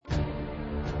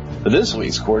This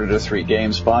week's Quarter to Three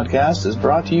Games podcast is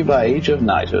brought to you by Age of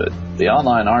Knighthood, the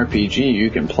online RPG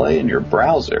you can play in your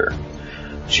browser.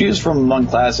 Choose from among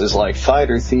classes like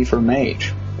Fighter, Thief, or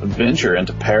Mage. Venture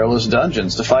into perilous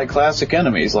dungeons to fight classic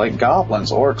enemies like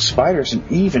goblins, orcs, spiders,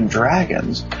 and even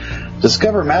dragons.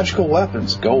 Discover magical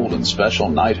weapons, gold, and special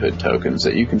knighthood tokens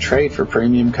that you can trade for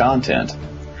premium content.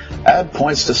 Add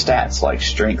points to stats like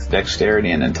strength,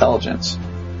 dexterity, and intelligence.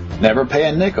 Never pay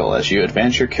a nickel as you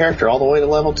advance your character all the way to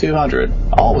level 200,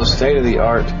 all with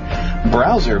state-of-the-art,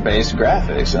 browser-based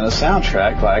graphics and a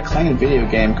soundtrack by acclaimed video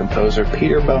game composer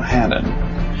Peter Bohannon.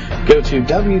 Go to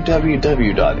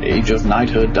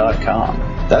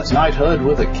www.ageofknighthood.com. That's Knighthood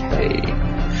with a K.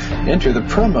 Enter the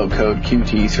promo code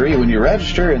QT3 when you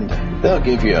register, and they'll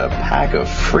give you a pack of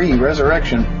free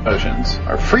resurrection potions.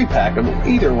 Or free pack of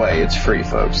either way, it's free,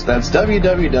 folks. That's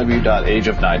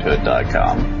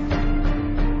www.ageofknighthood.com.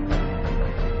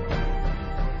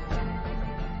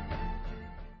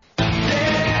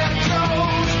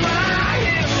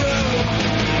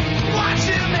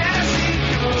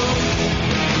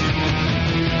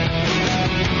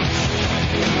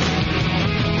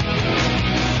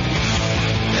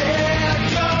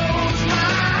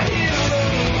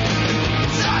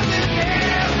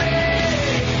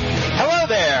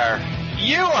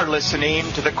 Listening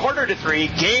to the Quarter to Three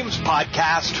Games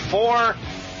podcast for,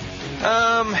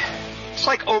 it's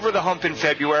like over the hump in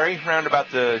February, around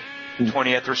about the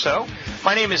 20th or so.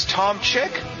 My name is Tom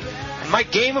Chick, and my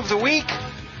game of the week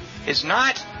is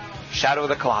not Shadow of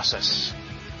the Colossus.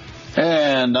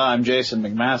 And I'm Jason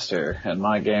McMaster, and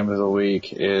my game of the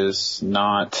week is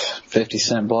not 50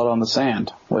 Cent Blood on the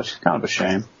Sand, which is kind of a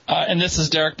shame. And this is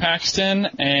Derek Paxton,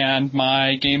 and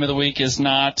my game of the week is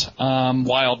not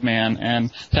Wild Man,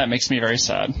 and that makes me very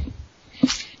sad.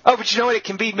 Oh, but you know what? It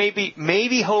can be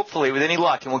maybe, hopefully, with any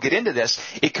luck, and we'll get into this,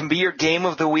 it can be your game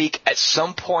of the week at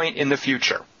some point in the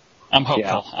future. I'm hopeful.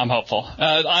 Yeah. I'm hopeful.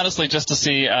 Honestly, just to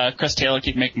see Chris Taylor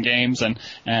keep making games and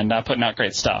putting out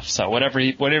great stuff. So whatever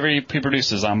he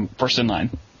produces, I'm first in line.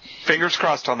 Fingers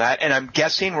crossed on that, and I'm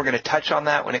guessing we're going to touch on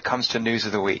that when it comes to News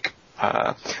of the Week.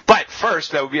 But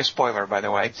first, that would be a spoiler, by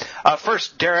the way.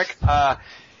 First, Derek,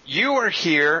 you are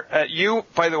here. You,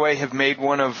 by the way, have made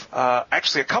one of,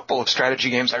 actually a couple of strategy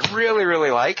games I really,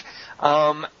 really like.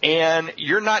 And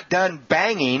you're not done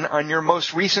banging on your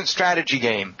most recent strategy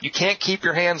game. You can't keep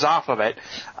your hands off of it.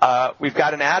 We've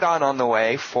got an add-on on the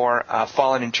way for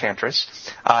Fallen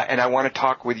Enchantress, and I want to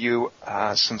talk with you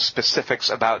some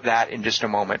specifics about that in just a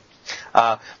moment.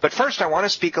 But first, I want to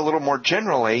speak a little more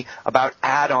generally about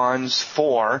add-ons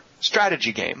for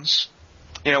strategy games.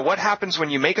 You know, what happens when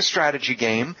you make a strategy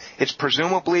game? It's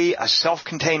presumably a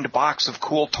self-contained box of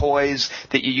cool toys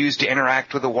that you use to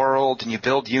interact with the world, and you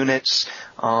build units.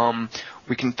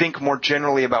 We can think more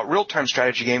generally about real-time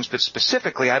strategy games, but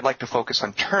specifically I'd like to focus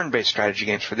on turn-based strategy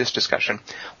games for this discussion.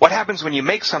 What happens when you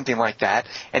make something like that,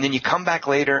 and then you come back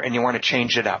later and you want to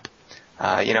change it up?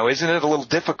 Isn't it a little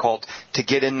difficult to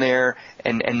get in there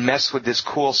and mess with this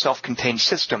cool self-contained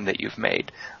system that you've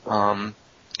made?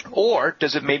 Or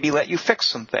does it maybe let you fix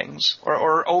some things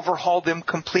or overhaul them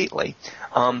completely?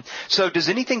 So does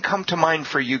anything come to mind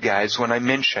for you guys when I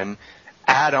mention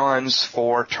add-ons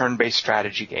for turn-based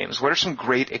strategy games? What are some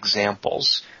great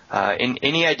examples?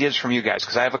 Any ideas from you guys?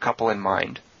 Because I have a couple in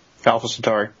mind. Alpha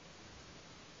Centauri.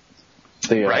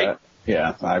 Right?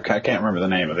 Yeah, I can't remember the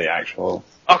name of the actual.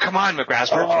 Oh, come on,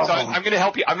 McGrasper. Oh. So I'm going to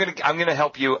help you. I'm going to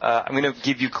help you. I'm going to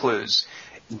give you clues.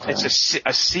 Okay. It's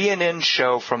a CNN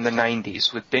show from the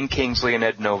 90s with Ben Kingsley and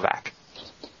Ed Novak.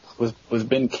 Was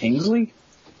Ben Kingsley?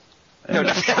 No,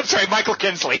 I'm sorry, Michael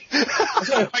Kinsley.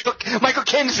 Michael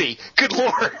Kinsey. Good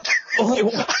Lord.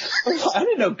 I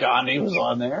didn't know Gandhi was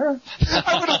on there.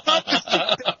 I would have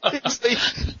thought Kinsley,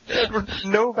 Edward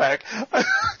Novak.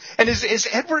 And is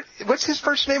Edward, what's his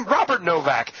first name? Robert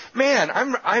Novak. Man,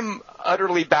 I'm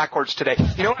utterly backwards today.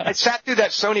 You know what? I sat through that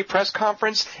Sony press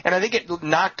conference, and I think it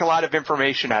knocked a lot of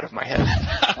information out of my head.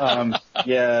 I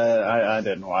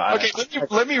didn't watch. Okay,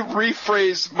 let me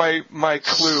rephrase my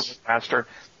clue, Master.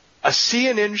 A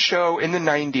CNN show in the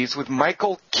 90s with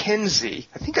Michael Kinsey,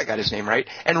 I think I got his name right,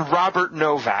 and Robert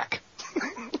Novak.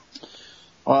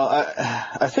 Well,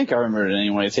 I think I remember it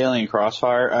anyway. It's Alien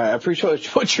Crossfire. I appreciate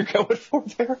what you're going for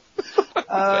there.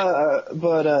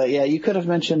 But you could have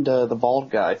mentioned the bald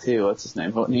guy, too. What's his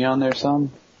name? Wasn't he on there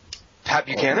some? Pat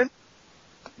Buchanan?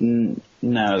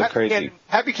 No, the crazy.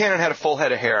 Pat Buchanan had a full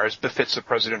head of hair, as befits a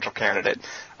presidential candidate.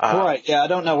 Right, yeah, I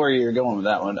don't know where you're going with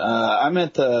that one. I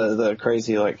meant the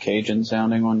crazy, like,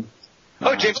 Cajun-sounding one.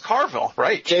 Oh, James Carville,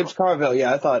 right. James Carville,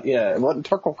 yeah, I thought, yeah. Wasn't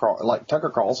Tucker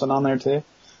Carlson on there, too?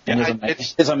 Yeah,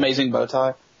 his amazing bow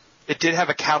tie? It did have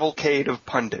a cavalcade of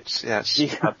pundits, yes.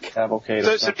 Yeah, cavalcade.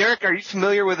 So Derek, are you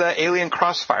familiar with Alien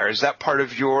Crossfire? Is that part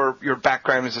of your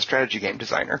background as a strategy game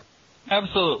designer?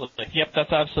 Absolutely. Yep,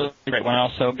 that's absolutely a great one.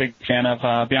 Also a big fan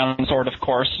of Beyond the Sword, of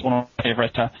course, one of my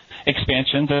favorite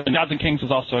expansions. And Gods and Kings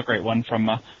is also a great one from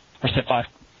Civ 5.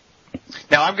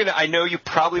 Now, I know you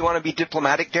probably want to be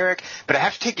diplomatic, Derek, but I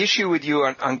have to take issue with you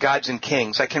on Gods and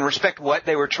Kings. I can respect what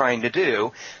they were trying to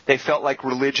do. They felt like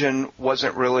religion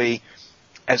wasn't really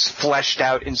as fleshed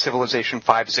out in Civilization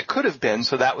 5 as it could have been,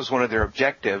 so that was one of their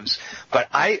objectives. But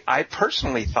I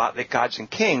personally thought that Gods and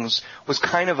Kings was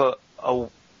kind of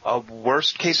a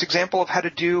worst case example of how to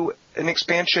do an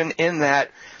expansion, in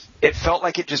that it felt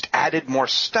like it just added more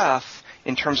stuff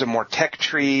in terms of more tech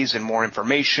trees and more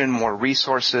information, more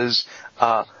resources,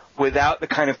 without the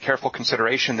kind of careful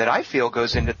consideration that I feel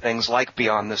goes into things like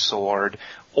Beyond the Sword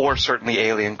or certainly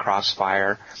Alien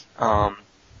Crossfire.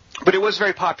 But it was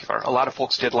very popular. A lot of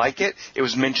folks did like it. It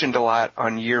was mentioned a lot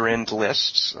on year-end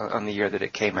lists on the year that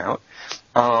it came out.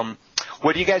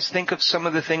 What do you guys think of some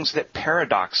of the things that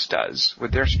Paradox does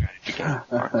with their strategy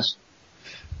games?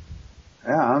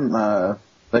 Yeah,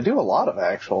 they do a lot of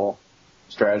actual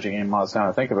strategy game mods now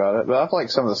I think about it, but I've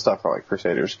liked some of the stuff for like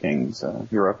Crusaders Kings,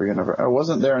 Europa Universalis.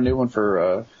 Wasn't there a new one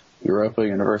for Europa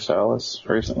Universalis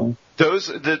recently?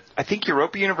 I think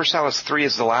Europa Universalis 3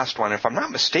 is the last one. If I'm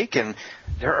not mistaken,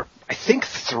 there are, I think,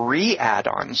 3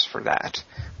 add-ons for that.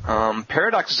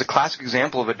 Paradox is a classic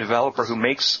example of a developer who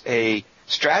makes a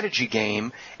strategy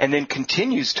game and then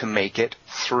continues to make it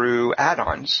through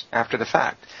add-ons after the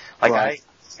fact. Like, right.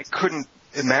 I couldn't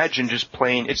imagine just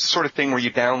playing. It's the sort of thing where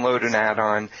you download an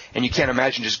add-on and you can't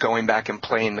imagine just going back and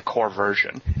playing the core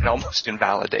version. It almost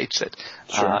invalidates it.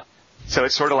 Sure. So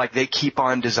it's sort of like they keep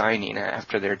on designing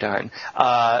after they're done.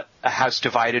 A House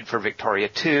Divided for Victoria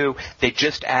 2. They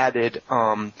just added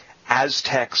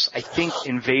Aztecs, I think,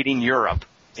 invading Europe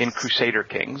in Crusader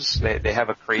Kings. They have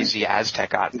a crazy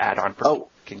Aztec add-on for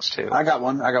Kings 2. I got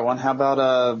one. How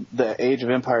about the Age of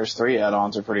Empires 3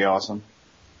 add-ons are pretty awesome.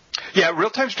 Yeah,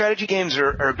 real-time strategy games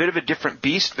are a bit of a different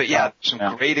beast, but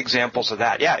some great examples of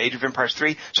that. Yeah, Age of Empires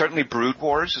 3, certainly Brood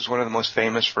Wars is one of the most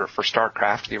famous for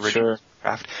StarCraft, the original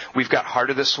StarCraft. We've got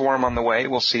Heart of the Swarm on the way.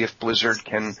 We'll see if Blizzard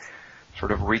can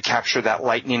sort of recapture that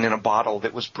lightning in a bottle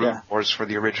that was Brood Wars for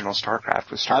the original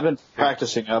StarCraft. I've been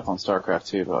practicing up on StarCraft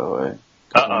 2, by the way.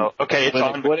 Uh-oh. Okay, it's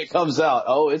on. When it comes out,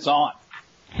 it's on.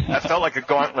 That felt like a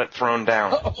gauntlet thrown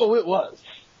down. Oh, it was.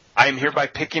 I am hereby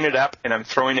picking it up, and I'm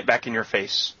throwing it back in your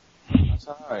face. That's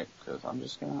all right, because I'm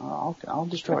just I'll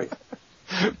destroy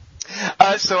it.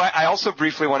 So I also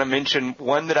briefly want to mention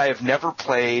one that I have never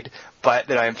played, but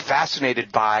that I am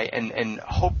fascinated by and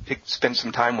hope to spend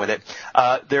some time with it.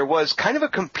 There was kind of a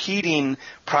competing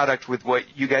product with what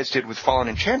you guys did with Fallen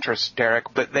Enchantress,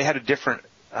 Derek, but they had a different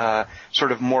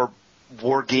sort of more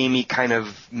war-gamey kind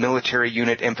of military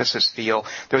unit emphasis feel.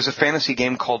 There was a fantasy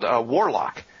game called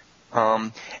Warlock.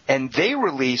 And they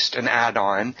released an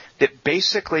add-on that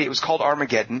basically, it was called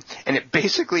Armageddon, and it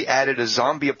basically added a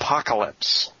zombie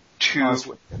apocalypse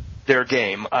to their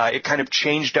game. It kind of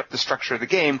changed up the structure of the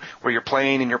game where you're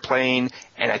playing,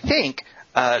 and I think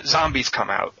zombies come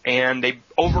out, and they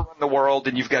overrun the world,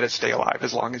 and you've got to stay alive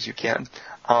as long as you can.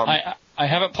 I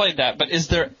haven't played that, but is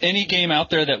there any game out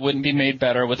there that wouldn't be made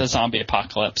better with a zombie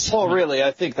apocalypse? Well, really,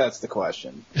 I think that's the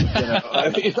question.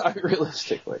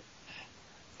 Realistically.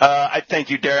 I thank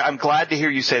you, Derek. I'm glad to hear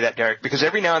you say that, Derek, because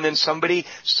every now and then some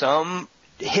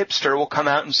hipster will come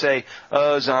out and say,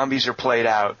 "Oh, zombies are played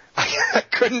out." I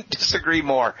couldn't disagree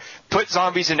more. Put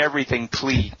zombies in everything,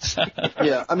 please.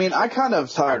 Yeah, I mean, I kind of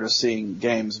tired of seeing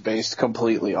games based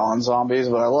completely on zombies,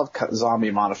 but I love zombie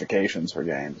modifications for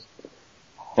games.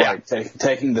 Like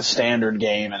taking the standard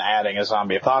game and adding a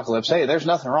zombie apocalypse. Hey, there's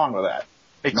nothing wrong with that.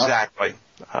 Exactly.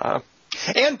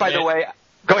 And by the way,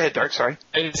 go ahead, Dark. Sorry.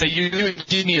 So you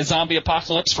give me a zombie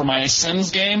apocalypse for my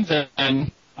Sims game,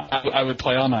 then I would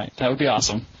play all night. That would be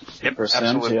awesome. Yep, for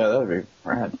Sims, yeah, that would be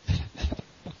rad.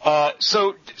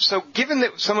 So given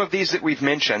that some of these that we've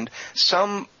mentioned,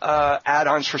 some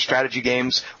add-ons for strategy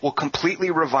games will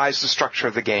completely revise the structure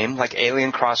of the game, like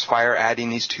Alien Crossfire adding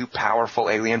these 2 powerful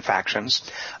alien factions.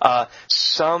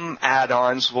 Some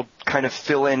add-ons will kind of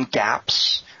fill in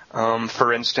gaps.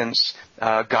 For instance,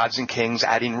 Gods and Kings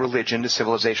adding religion to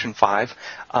Civilization 5.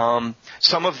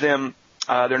 Some of them,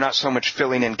 they're not so much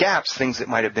filling in gaps, things that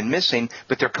might have been missing,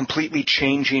 but they're completely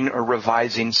changing or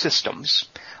revising systems,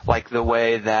 like the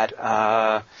way that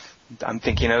I'm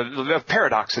thinking of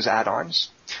Paradox's add-ons.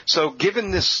 So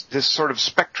given this sort of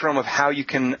spectrum of how you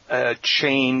can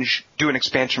do an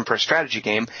expansion for a strategy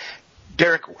game,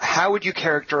 Derek, how would you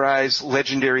characterize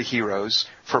Legendary Heroes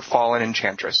for Fallen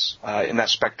Enchantress in that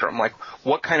spectrum? Like,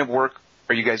 what kind of work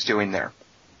are you guys doing there?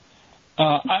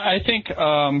 I think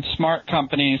smart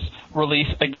companies release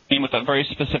a game with a very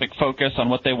specific focus on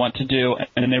what they want to do,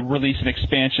 and then they release an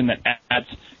expansion that adds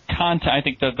content. I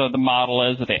think the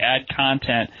model is that they add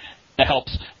content that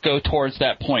helps go towards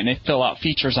that point, and they fill out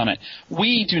features on it.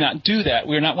 We do not do that.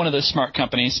 We're not one of those smart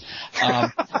companies.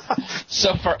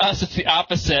 So for us, it's the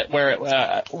opposite,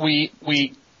 where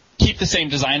we keep the same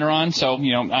designer on. So,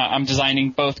 I'm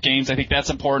designing both games. I think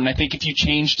that's important. I think if you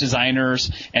change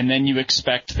designers and then you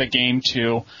expect the game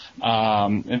to,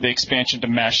 the expansion to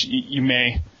mesh,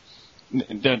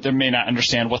 they may not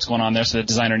understand what's going on there, so the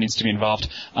designer needs to be involved.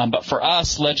 But for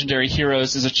us, Legendary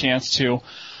Heroes is a chance to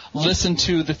listen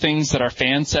to the things that our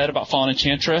fans said about Fallen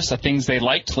Enchantress, the things they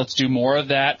liked, let's do more of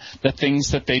that. The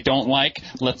things that they don't like,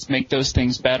 let's make those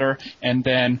things better. And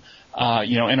then,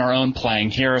 in our own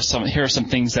playing, here are some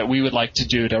things that we would like to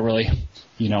do to really,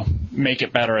 make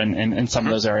it better in some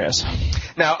of those areas.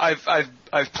 Now,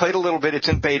 I've played a little bit. It's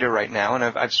in beta right now, and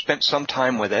I've spent some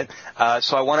time with it.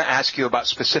 So I want to ask you about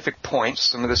specific points,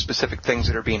 some of the specific things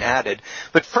that are being added.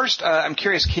 But first, I'm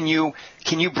curious, can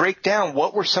you break down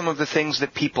what were some of the things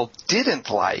that people didn't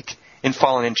like in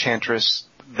Fallen Enchantress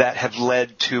that have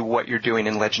led to what you're doing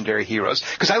in Legendary Heroes?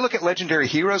 Because I look at Legendary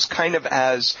Heroes kind of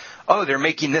as, they're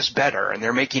making this better, and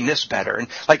they're making this better. And,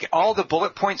 like, all the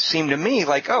bullet points seem to me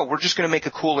like, we're just going to make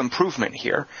a cool improvement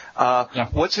here.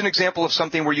 What's an example of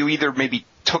something where you either maybe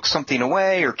took something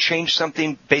away or changed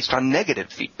something based on negative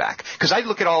feedback? Because I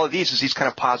look at all of these as these kind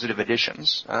of positive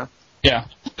additions. Yeah.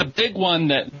 The big one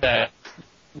that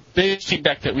big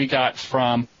feedback that we got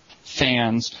from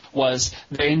fans was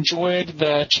they enjoyed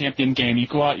the champion game. You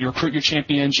go out, you recruit your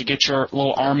champions, you get your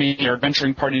little army, your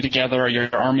adventuring party together, or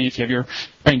your army if you have your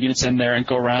trained units in there, and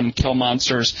go around and kill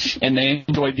monsters. And they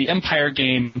enjoyed the Empire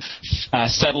game,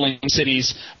 settling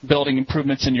cities, building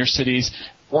improvements in your cities,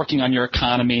 working on your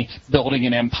economy, building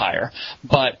an empire.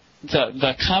 But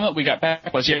the comment we got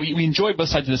back was, we enjoy both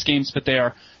sides of this game, but they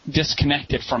are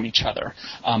disconnected from each other.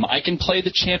 I can play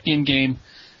the champion game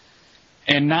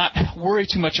and not worry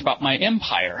too much about my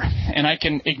empire, and I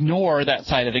can ignore that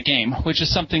side of the game, which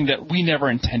is something that we never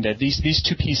intended. These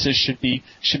two pieces should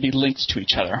be linked to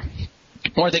each other.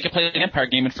 Or they could play the empire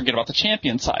game and forget about the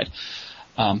champion side.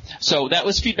 So that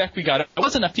was feedback we got. It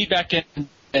wasn't a feedback in,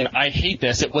 I hate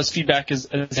this. It was feedback as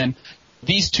in,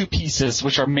 these two pieces,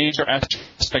 which are major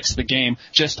aspects of the game,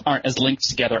 just aren't as linked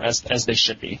together as they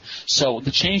should be. So the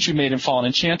change we made in Fallen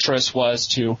Enchantress was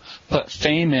to put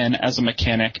fame in as a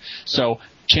mechanic. So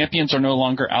champions are no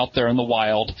longer out there in the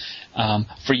wild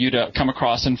for you to come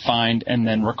across and find and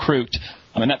then recruit.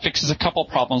 And that fixes a couple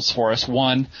problems for us.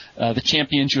 One, the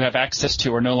champions you have access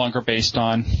to are no longer based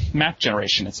on map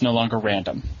generation. It's no longer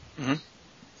random. Mm-hmm.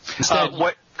 Instead,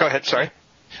 Go ahead, sorry.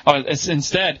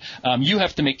 Instead, you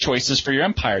have to make choices for your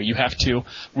empire. You have to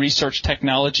research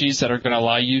technologies that are going to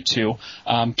allow you to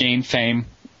gain fame,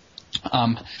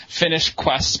 finish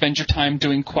quests, spend your time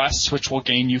doing quests which will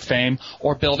gain you fame,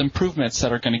 or build improvements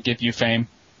that are going to give you fame.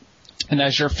 And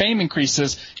as your fame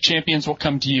increases, champions will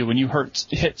come to you. When you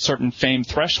hit certain fame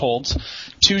thresholds,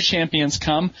 2 champions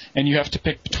come, and you have to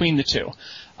pick between the 2.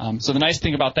 So the nice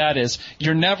thing about that is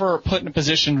you're never put in a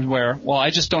position where, I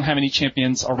just don't have any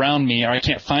champions around me, or I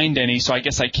can't find any, so I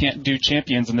guess I can't do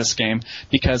champions in this game,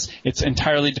 because it's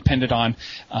entirely dependent on,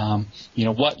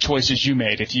 what choices you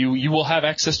made. If you will have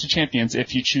access to champions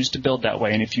if you choose to build that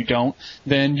way, and if you don't,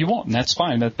 then you won't, and that's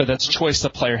fine. But that's a choice the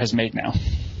player has made now.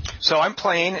 So I'm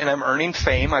playing and I'm earning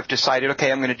fame. I've decided,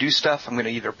 okay, I'm going to do stuff. I'm going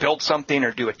to either build something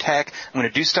or do a tech. I'm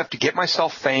going to do stuff to get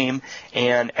myself fame.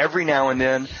 And every now and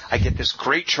then I get this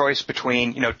great choice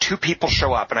between, 2 people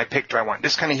show up and I pick, do I want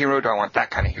this kind of hero? Do I want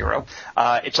that kind of hero?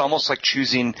 It's almost like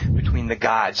choosing between the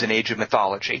gods in Age of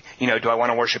Mythology. Do I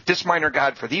want to worship this minor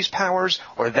god for these powers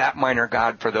or that minor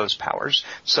god for those powers?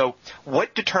 So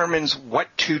what determines what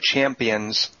 2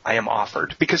 champions I am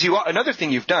offered? Because another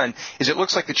thing you've done is it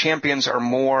looks like the champions are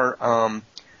more, I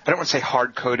don't want to say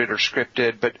hard-coded or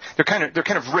scripted, but they're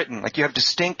kind of written. Like you have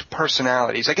distinct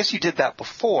personalities. I guess you did that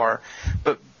before,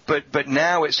 but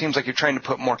now it seems like you're trying to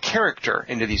put more character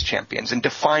into these champions and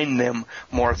define them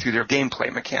more through their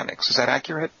gameplay mechanics. Is that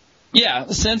accurate? Yeah,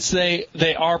 since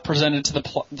they are presented to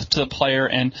the player,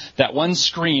 and that one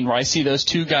screen where I see those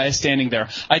 2 guys standing there,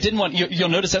 I didn't want you'll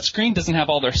notice that screen doesn't have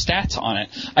all their stats on it.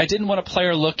 I didn't want a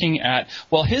player looking at,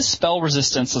 his spell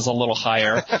resistance is a little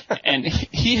higher and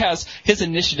his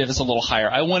initiative is a little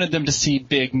higher. I wanted them to see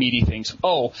big meaty things.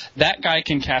 Oh, that guy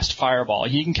can cast fireball.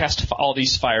 He can cast all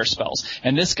these fire spells.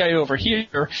 And this guy over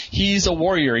here, he's a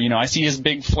warrior. I see his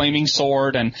big flaming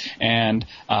sword and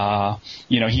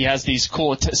he has these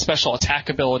cool special special attack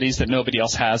abilities that nobody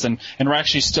else has, and we're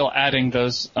actually still adding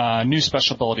those new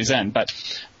special abilities in. But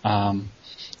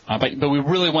we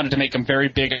really wanted to make them very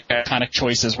big, iconic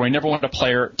choices where we never wanted a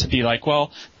player to be like,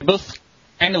 well, they both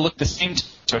kind of look the same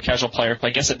to a casual player. I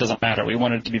guess it doesn't matter. We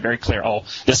wanted it to be very clear. Oh,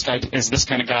 this guy is this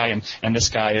kind of guy, and this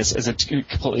guy is a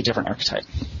completely different archetype.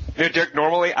 You know, Derek,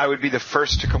 normally I would be the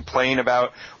first to complain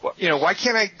about, why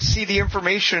can't I see the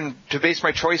information to base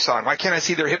my choice on? Why can't I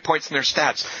see their hit points and their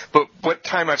stats? But what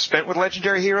time I've spent with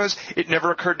Legendary Heroes, it never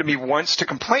occurred to me once to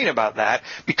complain about that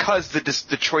because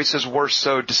the choices were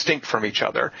so distinct from each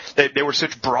other. They were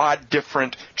such broad,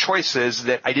 different choices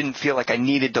that I didn't feel like I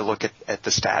needed to look at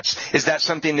the stats. Is that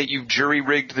something that you've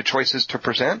jury-rigged the choices to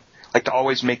present? Like to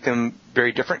always make them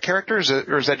very different characters?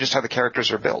 Or is that just how the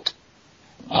characters are built?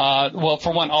 Well,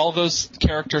 for one, all of those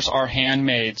characters are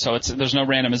handmade, so there's no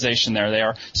randomization there. They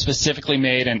are specifically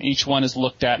made, and each one is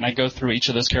looked at, and I go through each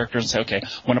of those characters and say, okay,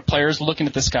 when a player is looking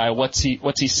at this guy, what's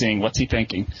he seeing? What's he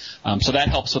thinking? So that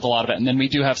helps with a lot of it. And then we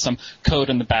do have some code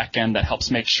in the back end that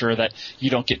helps make sure that you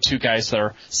don't get two guys that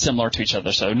are similar to each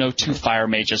other. So no two fire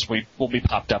mages will be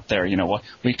popped up there.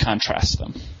 We contrast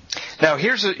them. Now,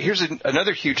 here's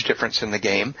another huge difference in the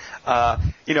game.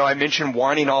 I mentioned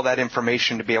wanting all that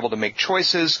information to be able to make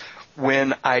choices.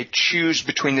 When I choose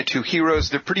between the two heroes,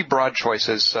 they're pretty broad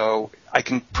choices, so I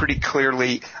can pretty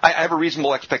clearly – I have a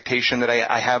reasonable expectation that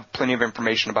I have plenty of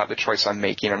information about the choice I'm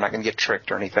making. I'm not going to get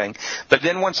tricked or anything. But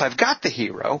then once I've got the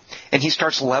hero and he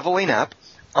starts leveling up,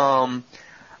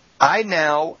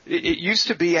 it used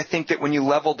to be, I think, that when you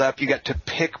leveled up, you got to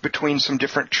pick between some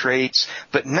different traits,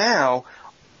 but now –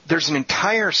 there's an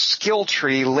entire skill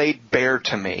tree laid bare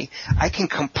to me. I can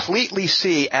completely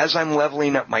see as I'm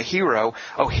leveling up my hero,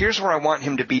 here's where I want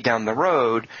him to be down the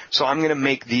road, so I'm going to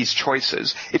make these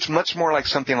choices. It's much more like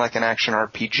something like an action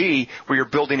RPG where you're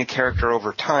building a character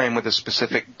over time with a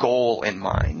specific goal in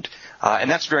mind. And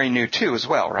that's very new too as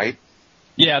well, right?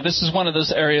 Yeah, this is one of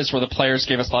those areas where the players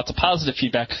gave us lots of positive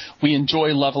feedback. We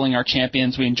enjoy leveling our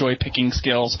champions. We enjoy picking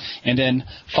skills. And in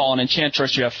Fallen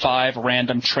Enchantress, you have 5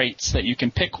 random traits that you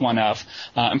can pick one of.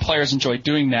 And players enjoy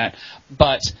doing that.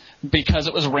 But because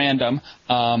it was random,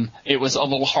 it was a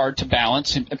little hard to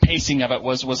balance. The pacing of it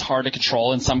was hard to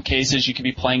control. In some cases, you could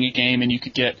be playing a game and you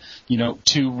could get,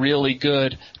 2 really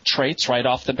good traits right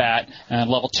off the bat,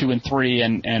 level 2 and 3,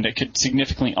 and it could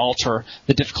significantly alter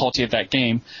the difficulty of that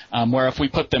game. Where if we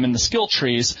put them in the skill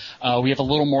trees, we have a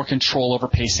little more control over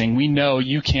pacing. We know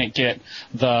you can't get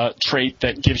the trait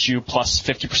that gives you plus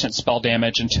 50% spell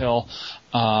damage until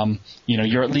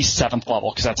you're at least 7th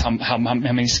level, because that's how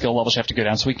many skill levels you have to go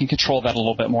down. So we can control that a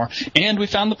little bit more. And we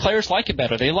found the players like it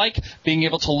better. They like being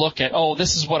able to look at,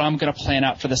 this is what I'm going to plan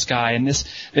out for this guy. And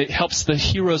it helps the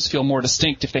heroes feel more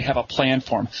distinct if they have a plan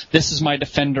for him. This is my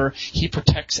defender. He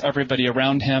protects everybody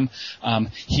around him.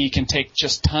 He can take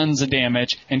just tons of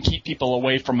damage and keep people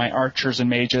away from my archers and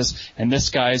mages. And this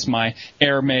guy's my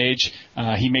air mage.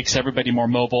 He makes everybody more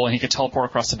mobile, and he can teleport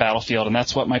across the battlefield. And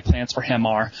that's what my plans for him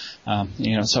are.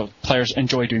 So players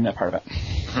enjoy doing that part of it.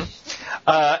 Mm-hmm.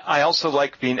 I also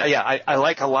like I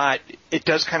like a lot. It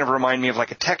does kind of remind me of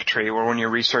like a tech tree where when you're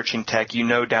researching tech,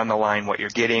 down the line what you're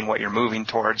getting, what you're moving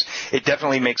towards. It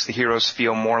definitely makes the heroes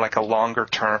feel more like a longer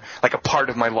term, like a part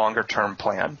of my longer term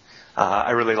plan.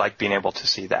 I really like being able to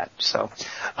see that. So,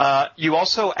 you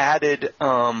also added,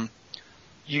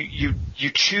 you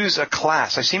choose a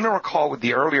class. I seem to recall with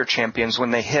the earlier champions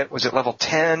when they hit, was it level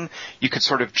 10, you could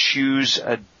sort of choose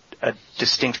a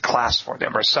distinct class for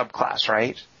them, or a subclass,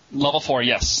 right? Level 4,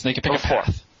 yes. They can pick a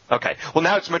path. Okay. Well,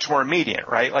 now it's much more immediate,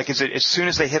 right? Like, is it as soon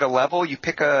as they hit a level, you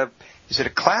pick is it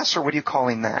a class, or what are you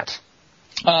calling that?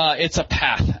 It's a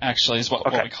path, actually, is what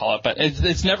we call it. But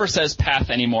it never says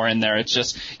path anymore in there. It's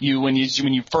just when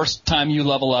you first time you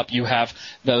level up, you have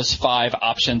those 5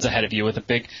 options ahead of you with a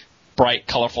big, bright,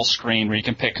 colorful screen where you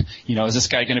can pick, is this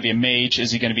guy going to be a mage?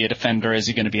 Is he going to be a defender? Is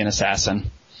he going to be an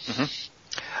assassin? Mm-hmm.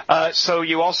 So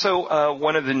you also,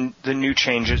 one of the new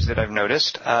changes that I've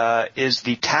noticed, is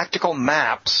the tactical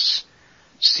maps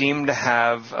seem to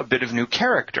have a bit of new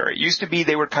character. It used to be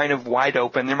they were kind of wide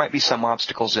open. There might be some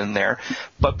obstacles in there.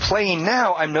 But playing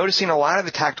now, I'm noticing a lot of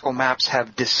the tactical maps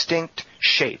have distinct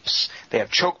shapes. They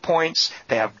have choke points.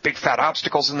 They have big fat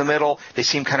obstacles in the middle. They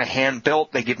seem kind of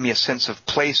hand-built. They give me a sense of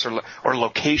place or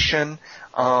location.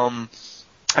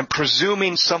 I'm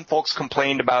presuming some folks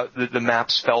complained about the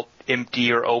maps felt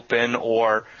empty or open,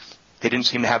 or they didn't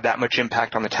seem to have that much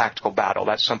impact on the tactical battle.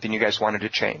 That's something you guys wanted to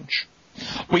change.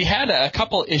 We had a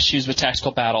couple issues with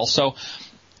tactical battle. So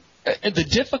the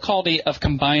difficulty of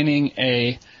combining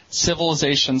a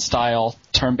Civilization-style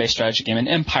turn-based strategy game, an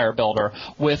empire builder,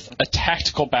 with a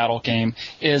tactical battle game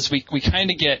is we kind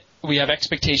of get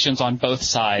expectations on both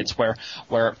sides where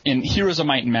in Heroes of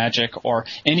Might and Magic or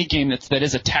any game that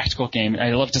is a tactical game.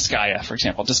 I love Disgaea, for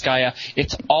example. Disgaea,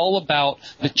 it's all about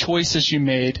the choices you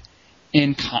made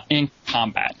in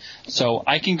combat. So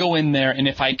I can go in there, and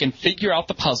if I can figure out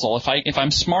the puzzle, if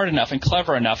I'm smart enough and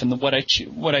clever enough in what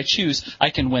I choose, I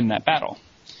can win that battle.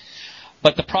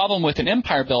 But the problem with an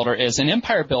Empire Builder is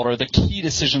the key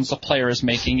decisions the player is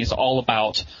making is all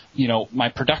about, my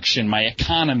production, my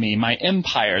economy, my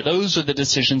empire. Those are the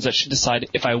decisions that should decide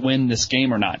if I win this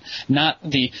game or not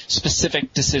the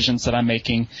specific decisions that I'm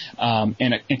making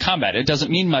in combat. It doesn't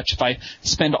mean much if I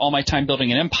spend all my time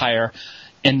building an empire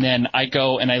and then I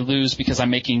go and I lose because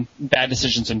I'm making bad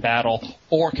decisions in battle,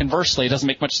 or conversely, it doesn't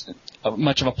make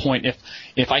much of a point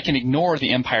if I can ignore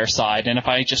the Empire side, and if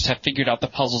I just have figured out the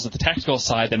puzzles at the tactical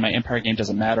side, then my Empire game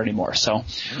doesn't matter anymore. So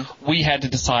we had to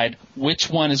decide which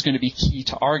one is going to be key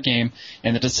to our game,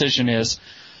 and the decision is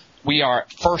we are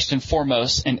first and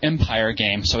foremost an Empire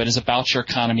game, so it is about your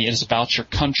economy, it is about your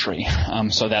country,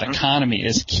 so that economy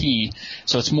is key.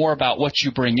 So it's more about what you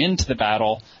bring into the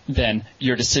battle than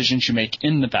your decisions you make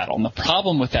in the battle. And the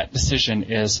problem with that decision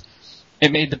is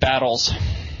it made the battles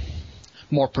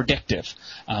more predictive.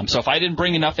 So if I didn't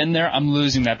bring enough in there, I'm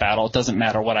losing that battle. It doesn't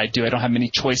matter what I do. I don't have many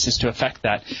choices to affect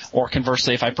that. Or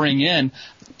conversely, if I bring in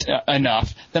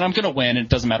enough, then I'm going to win, and it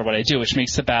doesn't matter what I do, which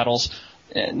makes the battles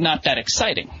not that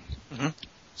exciting. Mm-hmm.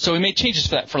 So we made changes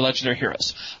for that for Legendary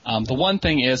Heroes. The one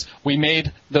thing is we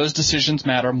made those decisions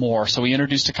matter more, so we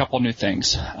introduced a couple new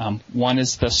things. One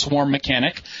is the swarm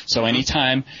mechanic. So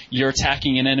anytime you're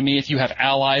attacking an enemy, if you have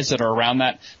allies that are around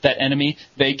that enemy,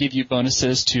 they give you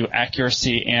bonuses to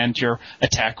accuracy and your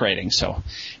attack rating. So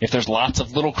if there's lots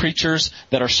of little creatures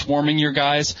that are swarming your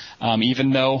guys,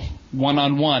 even though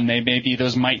one-on-one maybe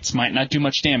those might not do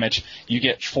much damage, you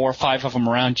get 4 or 5 of them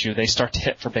around you, they start to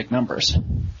hit for big numbers.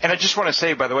 And I just want to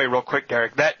say, by the way, real quick,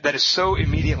 Derek, that is so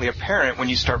immediately apparent when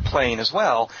you start playing as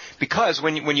well, because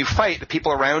when you fight, the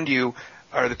people around you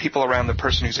or the people around the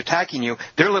person who's attacking you,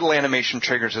 their little animation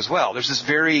triggers as well. There's this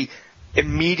very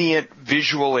immediate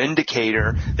visual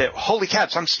indicator that, holy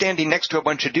cats, I'm standing next to a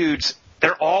bunch of dudes.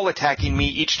 They're all attacking me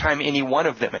each time any one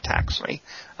of them attacks me.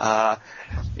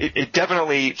 It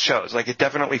definitely shows. Like, it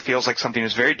definitely feels like something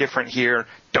is very different here.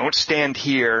 Don't stand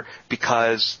here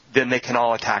because then they can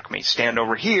all attack me. Stand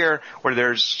over here where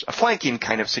there's a flanking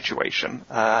kind of situation.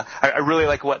 I really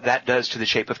like what that does to the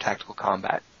shape of tactical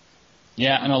combat.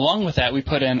 Yeah, and along with that, we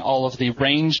put in all of the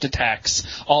ranged attacks,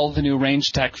 all of the new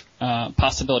ranged attack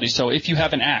possibilities. So if you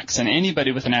have an axe, and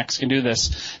anybody with an axe can do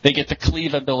this, they get the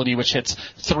cleave ability, which hits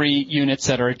 3 units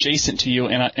that are adjacent to you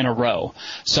in a row.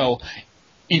 So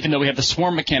even though we have the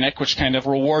swarm mechanic, which kind of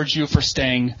rewards you for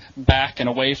staying back and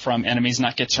away from enemies,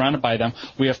 not get surrounded by them,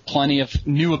 we have plenty of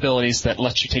new abilities that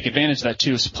let you take advantage of that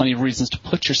too. So plenty of reasons to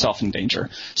put yourself in danger.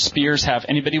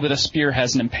 Anybody with a spear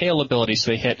has an impale ability,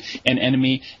 so they hit an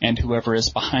enemy and whoever is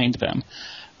behind them.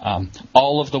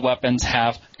 All of the weapons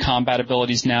have combat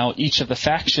abilities now. Each of the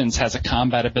factions has a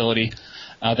combat ability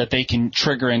that they can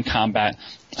trigger in combat.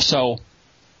 So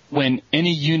when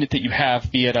any unit that you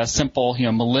have, be it a simple,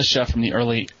 militia from the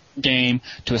early game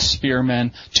to a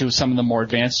spearman to some of the more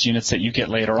advanced units that you get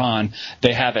later on,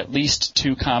 they have at least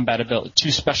 2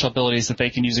 special abilities that they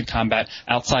can use in combat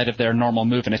outside of their normal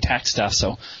move and attack stuff.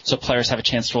 So players have a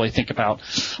chance to really think about,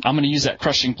 I'm going to use that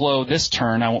crushing blow this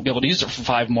turn. I won't be able to use it for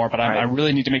 5 more, but I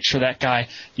really need to make sure that guy,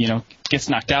 gets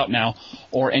knocked out now.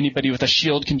 Or anybody with a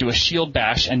shield can do a shield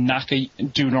bash and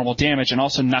do normal damage and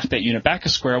also knock that unit back a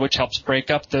square, which helps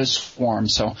break up those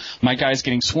swarms. So my guy's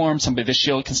getting swarmed, somebody with a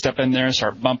shield can step in there and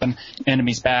start bumping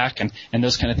enemies back, and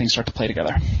those kind of things start to play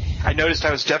together. I noticed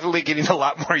I was definitely getting a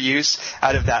lot more use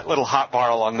out of that little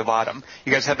hotbar along the bottom.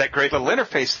 You guys have that great little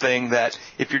interface thing that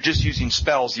if you're just using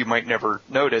spells you might never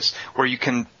notice, where you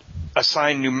can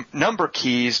assign new number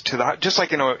keys to just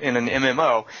like in an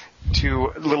MMO,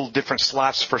 to little different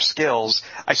slots for skills.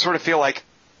 I sort of feel like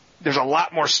there's a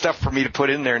lot more stuff for me to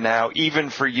put in there now, even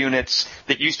for units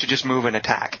that used to just move and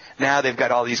attack. Now they've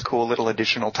got all these cool little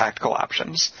additional tactical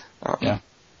options. Yeah.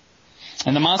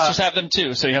 And the monsters have them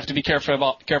too, so you have to be careful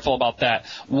about that.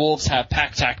 Wolves have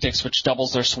pack tactics, which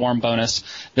doubles their swarm bonus.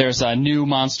 There's a new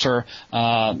monster,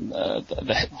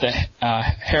 the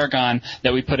Haragon,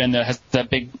 that we put in that has that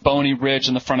big bony ridge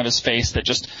in the front of his face that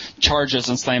just charges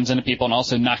and slams into people and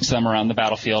also knocks them around the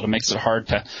battlefield and makes it hard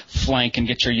to flank and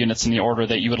get your units in the order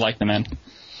that you would like them in.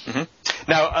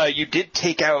 Mm-hmm. Now, you did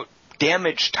take out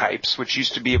damage types, which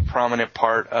used to be a prominent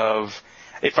part of...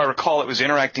 If I recall, it was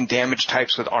interacting damage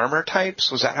types with armor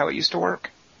types. Was that how it used to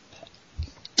work?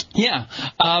 Yeah.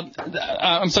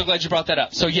 I'm so glad you brought that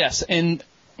up. So, yes, and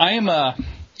I am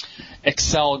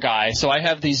Excel guy. So I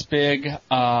have these big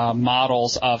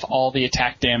models of all the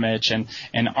attack damage and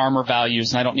armor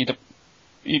values, and I don't need to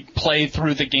play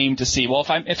through the game to see, well,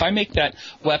 if I make that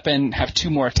weapon have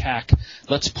 2 more attack,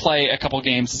 let's play a couple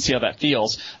games and see how that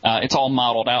feels. It's all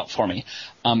modeled out for me.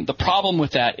 The problem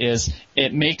with that is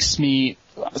it makes me,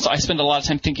 so I spend a lot of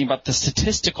time thinking about the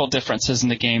statistical differences in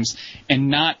the games and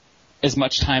not as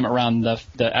much time around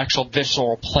the actual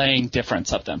visual playing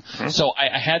difference of them. Mm-hmm. So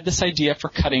I had this idea for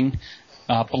cutting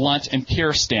blunt and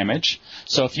pierce damage.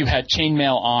 So if you had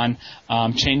chainmail on,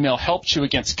 chainmail helped you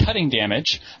against cutting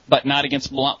damage, but not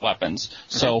against blunt weapons.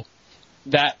 Mm-hmm. So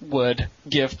that would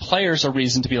give players a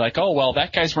reason to be like, oh, well,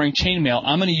 that guy's wearing chainmail.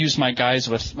 I'm going to use my guys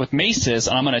with maces,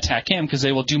 and I'm going to attack him because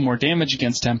they will do more damage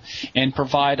against him and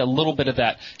provide a little bit of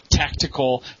that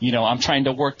tactical, I'm trying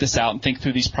to work this out and think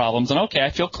through these problems. And, okay, I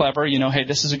feel clever. Hey,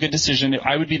 this is a good decision.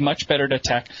 I would be much better to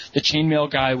attack the chainmail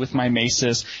guy with my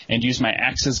maces and use my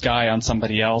axes guy on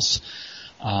somebody else.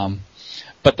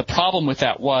 But the problem with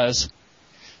that was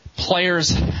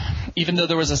players, even though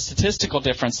there was a statistical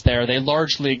difference there, they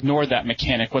largely ignored that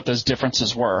mechanic, what those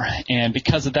differences were. And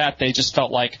because of that, they just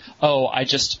felt like, oh, I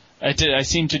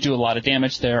seemed to do a lot of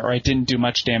damage there, or I didn't do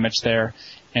much damage there,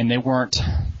 and they weren't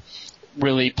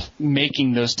really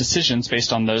making those decisions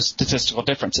based on those statistical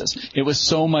differences. It was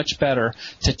so much better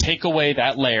to take away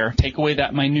that layer, take away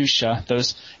that minutia,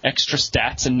 those extra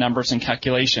stats and numbers and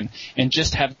calculation, and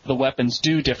just have the weapons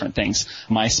do different things.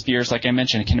 My spears, like I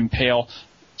mentioned, can impale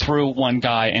through one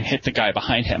guy and hit the guy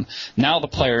behind him. Now the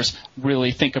players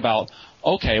really think about,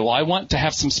 okay, well, I want to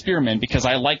have some spearmen because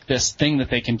I like this thing that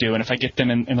they can do, and if I get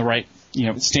them in the right,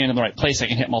 stand in the right place, I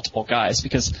can hit multiple guys.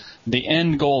 Because the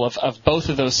end goal of both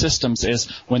of those systems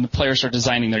is when the players are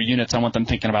designing their units, I want them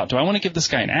thinking about, do I want to give this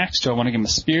guy an axe? Do I want to give him a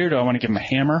spear? Do I want to give him a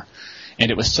hammer?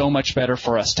 And it was so much better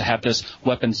for us to have those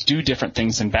weapons do different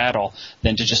things in battle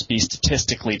than to just be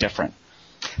statistically different.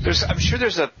 I'm sure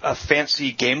there's a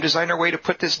fancy game designer way to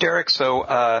put this, Derek, so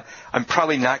I'm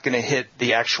probably not going to hit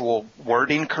the actual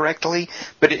wording correctly,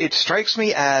 but it strikes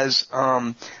me as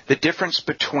the difference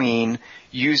between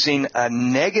using a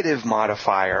negative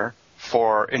modifier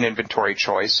for an inventory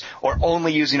choice or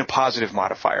only using a positive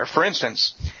modifier. For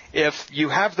instance, if you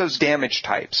have those damage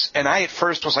types, and I at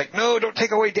first was like, no, don't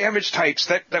take away damage types,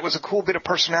 that was a cool bit of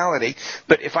personality,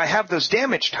 but if I have those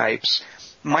damage types,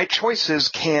 my choices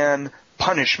can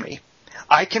punish me.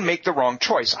 I can make the wrong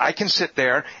choice. I can sit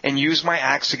there and use my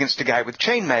axe against a guy with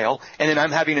chainmail, and then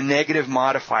I'm having a negative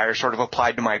modifier sort of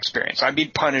applied to my experience. I'm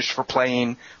being punished for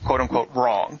playing, quote-unquote,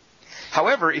 wrong.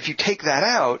 However, if you take that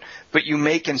out, but you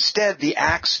make instead the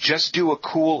axe just do a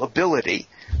cool ability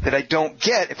that I don't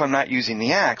get if I'm not using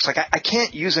the axe. Like, I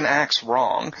can't use an axe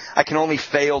wrong. I can only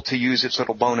fail to use its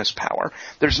little bonus power.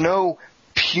 There's no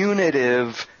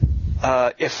punitive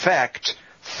effect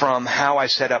from how I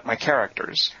set up my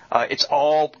characters. It's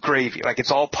all gravy. Like,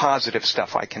 it's all positive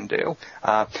stuff I can do.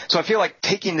 So I feel like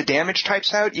taking the damage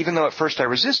types out, even though at first I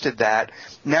resisted that,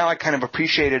 now I kind of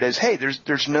appreciate it as, hey,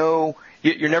 there's no,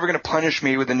 you're never going to punish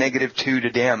me with a -2 to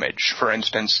damage, for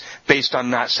instance, based on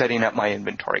not setting up my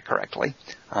inventory correctly.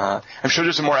 I'm sure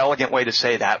there's a more elegant way to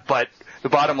say that, but the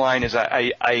bottom line is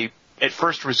I at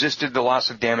first resisted the loss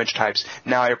of damage types.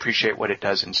 Now I appreciate what it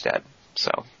does instead.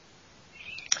 So.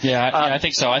 Yeah, I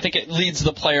think so. I think it leads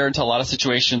the player into a lot of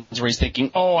situations where he's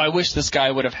thinking, oh, I wish this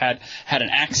guy would have had an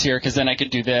axe here because then I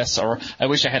could do this, or I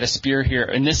wish I had a spear here.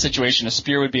 In this situation, a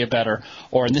spear would be better,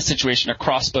 or in this situation, a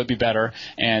crossbow would be better.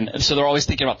 And so they're always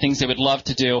thinking about things they would love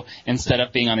to do instead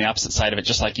of being on the opposite side of it,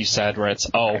 just like you said, where it's,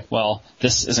 oh, well,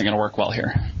 this isn't going to work well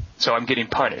here. So I'm getting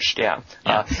punished, yeah.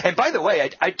 And by the way,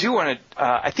 I do want to,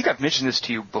 I think I've mentioned this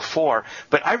to you before,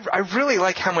 but I really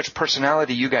like how much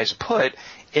personality you guys put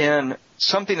in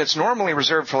something that's normally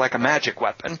reserved for like a magic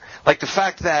weapon. Like the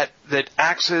fact that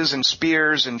axes and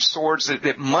spears and swords,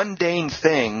 that mundane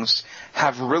things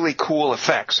have really cool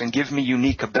effects and give me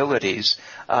unique abilities.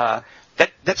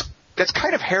 That's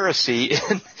kind of heresy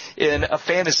in a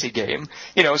fantasy game.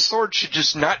 A sword should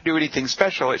just not do anything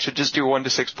special. It should just do 1 to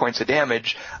 6 points of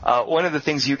damage. One of the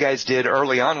things you guys did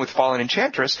early on with Fallen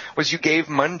Enchantress was you gave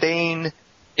mundane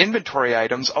inventory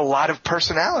items a lot of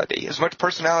personality, as much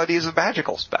personality as a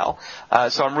magical spell.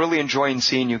 So I'm really enjoying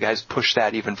seeing you guys push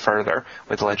that even further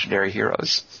with Legendary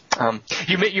Heroes.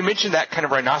 You mentioned that kind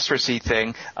of rhinocerosy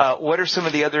thing. What are some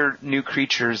of the other new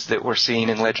creatures that we're seeing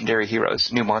in Legendary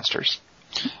Heroes, new monsters?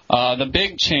 The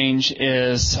big change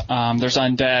is there's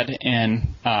undead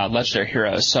in Legendary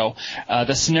Heroes. So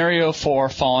the scenario for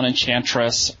Fallen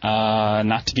Enchantress,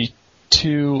 not to be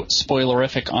too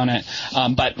spoilerific on it,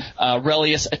 but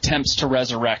Relius attempts to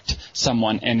resurrect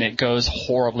someone, and it goes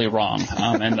horribly wrong.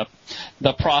 And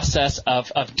the process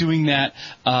of doing that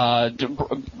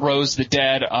rose the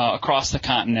dead across the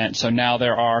continent. So now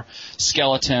there are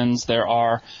skeletons,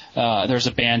 there's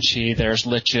a banshee, there's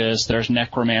liches, there's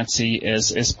necromancy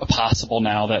is possible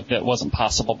now that wasn't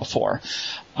possible before.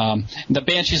 The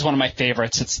banshee is one of my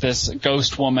favorites. It's this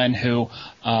ghost woman whose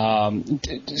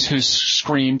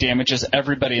scream damages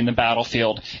everybody in the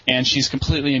battlefield, and she's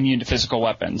completely immune to physical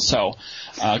weapons. So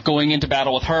going into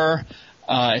battle with her,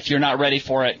 if you're not ready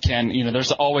for it,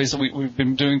 there's always, we've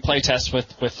been doing play tests with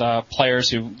players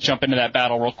who jump into that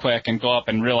battle real quick and go up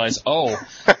and realize,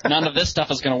 none of this stuff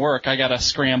is going to work. I got to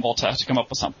scramble to come up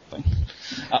with something.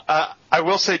 I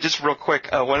will say just real quick,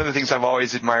 one of the things I've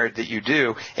always admired that you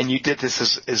do, and you did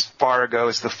this as far ago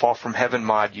as the Fall from Heaven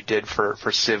mod you did for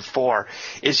Civ 4,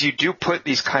 is you do put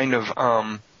these kind of,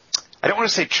 I don't want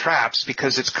to say traps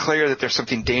because it's clear that there's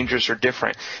something dangerous or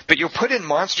different, but you'll put in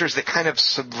monsters that kind of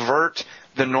subvert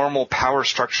the normal power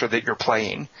structure that you're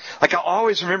playing. Like, I'll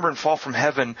always remember in Fall from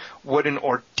Heaven what an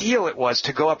ordeal it was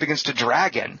to go up against a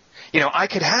dragon. I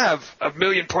could have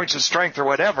 1,000,000 points of strength or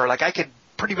whatever. Like, I could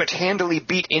pretty much handily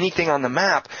beat anything on the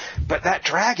map, but that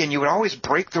dragon, you would always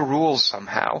break the rules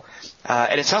somehow.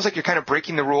 And it sounds like you're kind of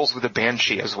breaking the rules with a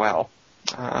Banshee as well.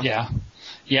 Yeah,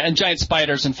 and giant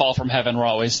spiders in Fall from Heaven were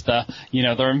always they're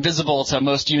invisible to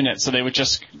most units, so they would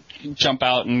just jump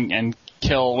out and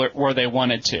kill where they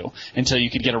wanted to until you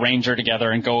could get a ranger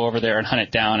together and go over there and hunt it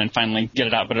down and finally get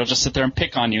it out. But it'll just sit there and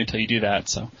pick on you until you do that.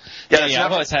 So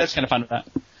I've always had kind of fun with that.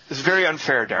 It's very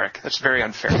unfair, Derek. That's very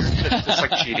unfair. It's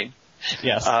like cheating.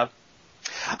 Yes. All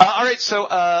right. So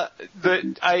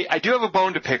I do have a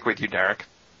bone to pick with you, Derek.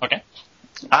 Okay.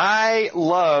 I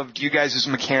loved you guys'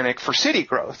 mechanic for city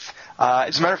growth.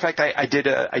 As a matter of fact, I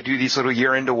do these little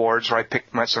year-end awards where I pick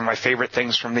some of my favorite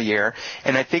things from the year,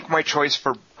 and I think my choice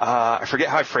for I forget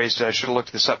how I phrased it. I should have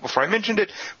looked this up before I mentioned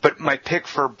it, but my pick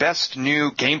for best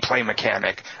new gameplay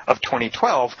mechanic of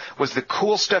 2012 was the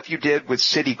cool stuff you did with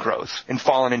city growth in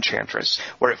Fallen Enchantress,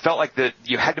 where it felt like that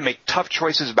you had to make tough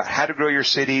choices about how to grow your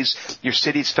cities. Your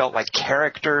cities felt like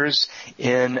characters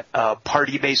in a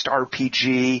party-based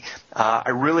RPG. I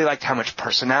really liked how much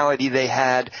personality they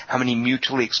had, how many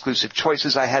mutually exclusive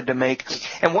choices I had to make.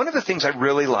 And one of the things I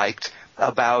really liked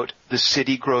about the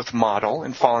city growth model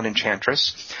in Fallen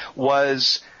Enchantress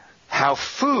was how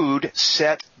food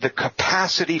set the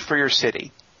capacity for your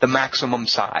city, the maximum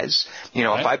size.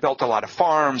 If I built a lot of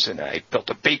farms and I built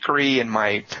a bakery in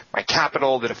my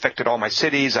capital that affected all my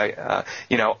cities, I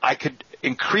could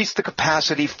increase the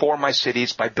capacity for my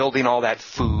cities by building all that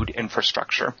food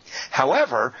infrastructure.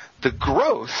 However, the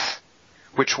growth,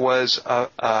 which was,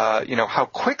 how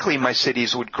quickly my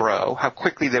cities would grow, how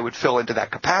quickly they would fill into that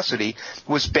capacity,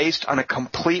 was based on a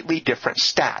completely different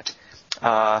stat.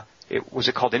 Was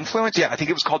it called influence? Yeah, I think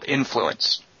it was called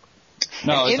influence.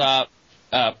 No,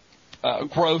 it's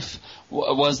growth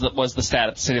was the stat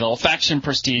at the city level. Faction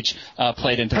prestige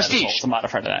played into that as well. It's a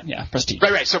modifier to that. Yeah, prestige.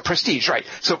 Right. So prestige, right.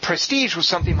 So prestige was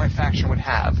something my faction would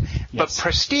have. Yes. But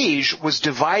prestige was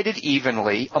divided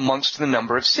evenly amongst the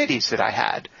number of cities that I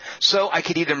had. So I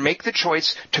could either make the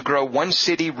choice to grow one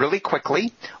city really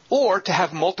quickly or to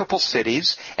have multiple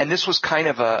cities, and this was kind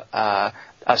of a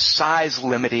size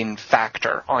limiting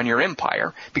factor on your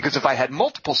empire, because if I had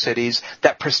multiple cities,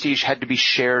 that prestige had to be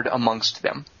shared amongst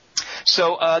them.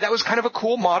 So that was kind of a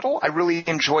cool model. I really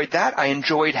enjoyed that. I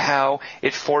enjoyed how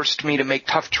it forced me to make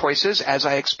tough choices as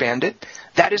I expanded.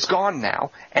 That is gone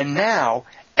now. And now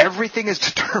everything is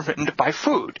determined by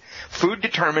food. Food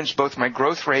determines both my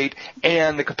growth rate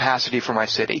and the capacity for my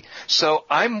city. So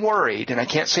I'm worried, and I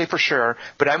can't say for sure,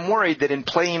 but I'm worried that in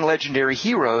playing Legendary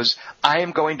Heroes, I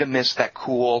am going to miss that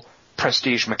cool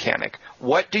prestige mechanic.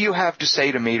 What do you have to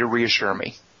say to me to reassure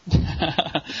me?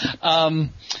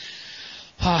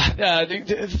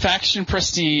 The faction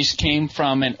prestige came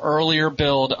from an earlier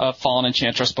build of Fallen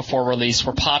Enchantress before release,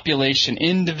 where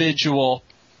individual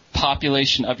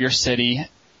population of your city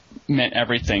meant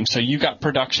everything. So you got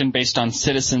production based on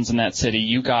citizens in that city.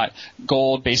 You got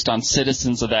gold based on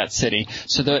citizens of that city.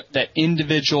 So that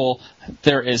individual,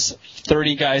 there is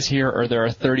 30 guys here or there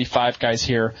are 35 guys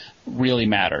here, really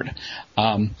mattered.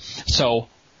 So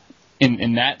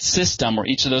in that system where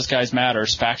each of those guys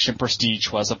matters, faction prestige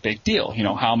was a big deal.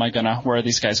 Where are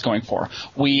these guys going for?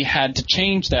 We had to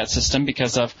change that system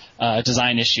because of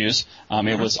design issues.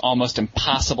 It was almost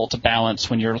impossible to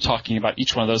balance when you're talking about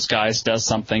each one of those guys does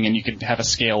something, and you could have a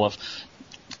scale of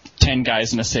 10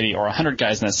 guys in a city or 100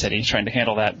 guys in a city trying to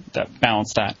handle that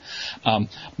balance that.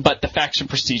 But the faction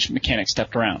prestige mechanic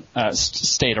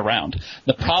stayed around.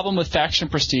 The problem with faction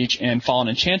prestige in Fallen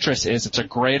Enchantress is it's a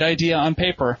great idea on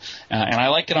paper, and I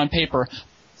like it on paper,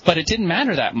 But it didn't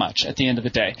matter that much at the end of the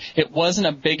day. It wasn't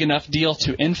a big enough deal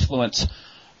to influence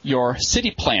your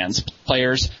city plans.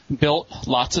 Players built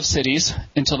lots of cities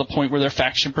until the point where their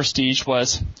faction prestige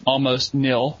was almost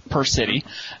nil per city.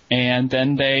 And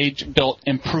then they built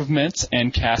improvements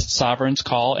and cast Sovereign's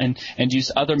Call and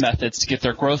used other methods to get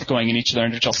their growth going in each of their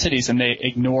individual cities, and they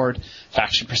ignored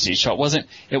faction prestige. So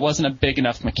it wasn't a big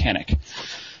enough mechanic.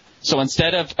 So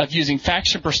instead of using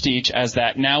faction prestige as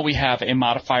that, now we have a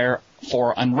modifier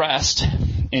for unrest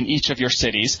in each of your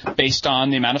cities based on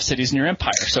the amount of cities in your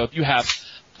empire. So if you have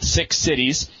 6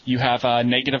 cities, you have a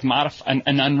negative an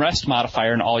unrest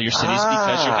modifier in all your cities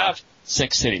because you have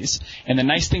 6 cities. And the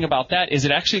nice thing about that is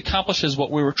it actually accomplishes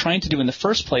what we were trying to do in the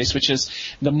first place, which is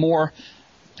the more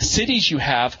cities you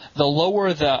have, the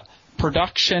lower the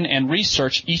production and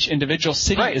research each individual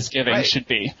city is giving should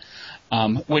be.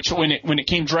 Which when it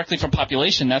came directly from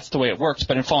population, that's the way it works.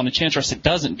 But in Fallen Enchantress, it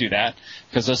doesn't do that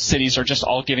because those cities are just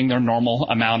all giving their normal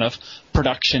amount of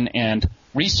production and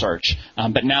research.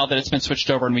 But now that it's been switched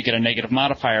over and we get a negative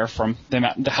modifier from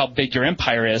how big your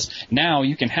empire is, now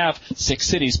you can have 6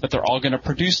 cities, but they're all going to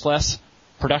produce less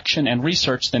production and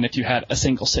research than if you had a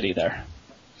single city there.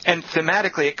 And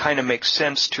thematically, it kind of makes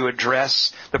sense to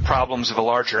address the problems of a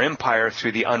larger empire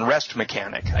through the unrest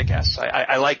mechanic, I guess.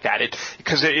 I like that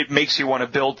because it makes you want to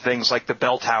build things like the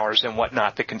bell towers and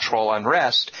whatnot that control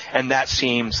unrest, and that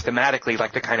seems thematically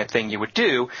like the kind of thing you would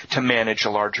do to manage a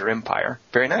larger empire.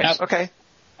 Very nice. Okay.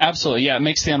 Absolutely, yeah. It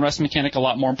makes the unrest mechanic a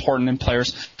lot more important and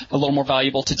players a little more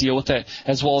valuable to deal with it,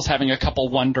 as well as having a couple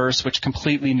wonders which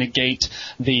completely negate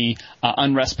the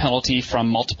unrest penalty from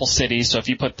multiple cities. So if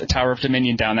you put the Tower of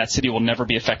Dominion down, that city will never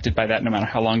be affected by that no matter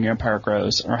how long your empire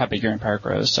grows or how big your empire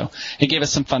grows. So it gave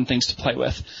us some fun things to play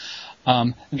with.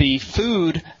 The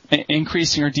food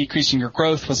increasing or decreasing your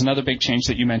growth was another big change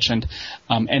that you mentioned,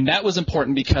 and that was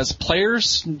important because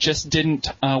players just weren't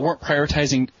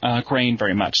prioritizing grain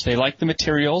very much. They liked the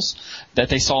materials that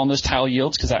they saw in those tile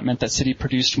yields because that meant that city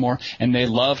produced more, and they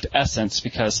loved essence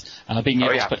because being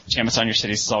able to put enchantments on your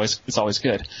cities is always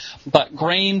good. But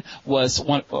grain was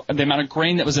the amount of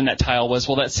grain that was in that tile was,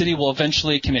 well, that city will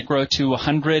eventually, can it grow to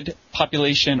 100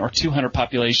 population or 200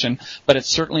 population, but it's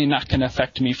certainly not going to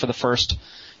affect me for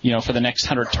the next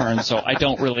 100 turns, so I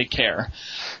don't really care.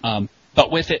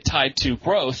 But with it tied to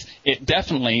growth, it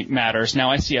definitely matters. Now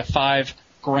I see a 5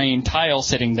 grain tile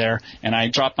sitting there, and I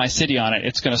drop my city on it,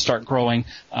 it's going to start growing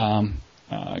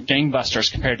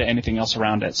gangbusters compared to anything else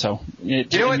around it. So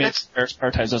it makes players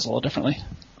prioritize those a little differently.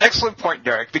 Excellent point,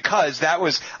 Derek, because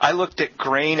I looked at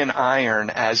grain and iron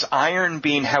as iron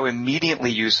being how immediately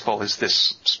useful is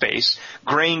this space,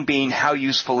 grain being how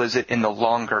useful is it in the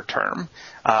longer term.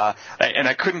 And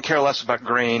I couldn't care less about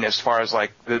grain as far as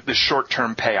like the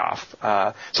short-term payoff.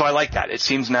 So I like that. It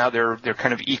seems now they're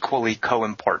kind of equally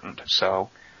co-important. So,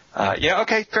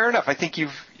 okay, fair enough. I think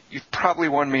you've probably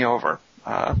won me over.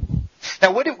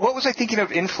 Now, what was I thinking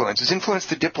of influence? Is influence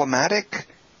the diplomatic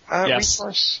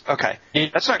resource? Okay.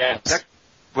 That's not cool.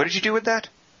 What did you do with that?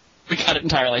 We got it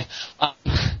entirely.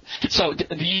 So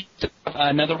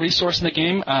another resource in the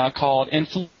game called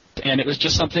influence, and it was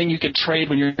just something you could trade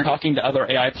when you're talking to other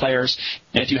AI players.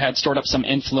 If you had stored up some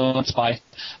influence by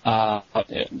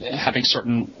having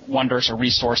certain wonders or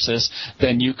resources,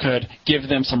 then you could give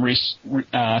them some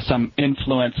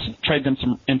influence, trade them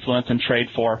some influence, and trade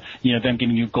for them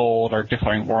giving you gold or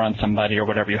declaring war on somebody or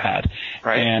whatever you had.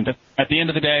 Right. And at the end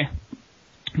of the day,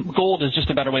 gold is just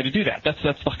a better way to do that. That's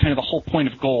kind of the whole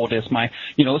point of gold is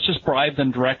let's just bribe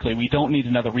them directly. We don't need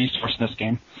another resource in this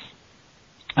game.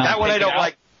 That one I don't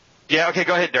like. Yeah, okay,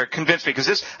 go ahead, Derek. Convince me,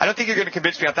 because I don't think you're going to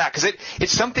convince me on that, because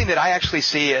it's something that I actually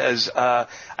see as, I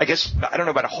guess, I don't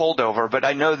know about a holdover, but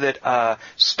I know that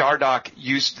Stardock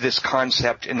used this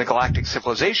concept in the Galactic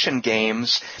Civilization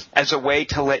games as a way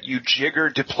to let you jigger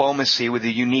diplomacy with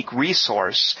a unique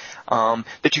resource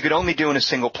that you could only do in a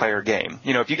single-player game.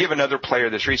 If you give another player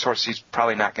this resource, he's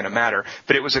probably not going to matter.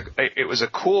 But it was a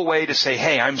cool way to say,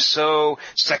 hey, I'm so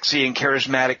sexy and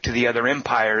charismatic to the other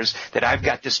empires that I've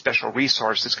got this special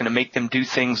resource that's going to make them do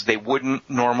things they wouldn't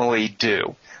normally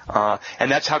do.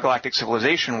 And that's how Galactic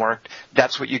Civilization worked.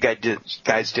 That's what you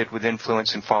guys did with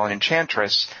Influence and Fallen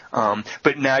Enchantress.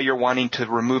 But now you're wanting to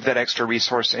remove that extra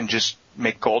resource and just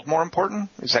make gold more important?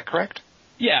 Is that correct?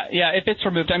 Yeah, if it's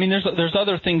removed. I mean, there's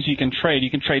other things you can trade. You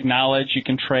can trade knowledge, you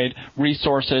can trade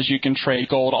resources, you can trade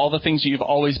gold, all the things you've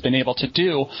always been able to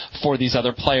do for these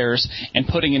other players, and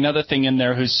putting another thing in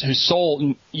there whose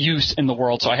sole use in the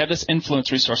world. So I have this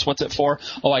influence resource. What's it for?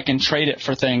 Oh, I can trade it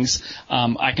for things.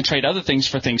 I can trade other things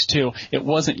for things too. It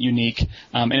wasn't unique,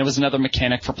 and it was another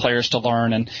mechanic for players to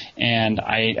learn, and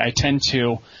I tend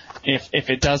to, if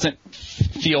it doesn't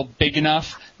feel big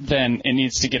enough, then it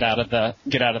needs to get out of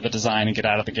the design and get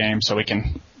out of the game, so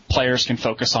players can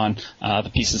focus on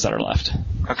the pieces that are left.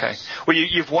 Okay. Well,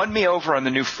 you've won me over on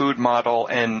the new food model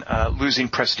and losing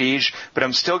prestige, but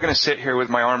I'm still going to sit here with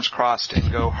my arms crossed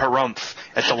and go harumph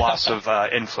at the loss of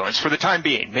influence for the time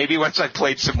being. Maybe once I've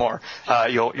played some more,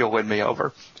 you'll win me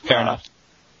over. Fair enough.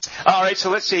 All right, so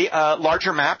let's see.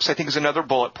 Larger maps, I think, is another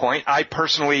bullet point. I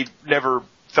personally never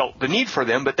felt the need for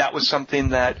them, but that was something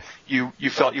that you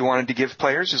felt you wanted to give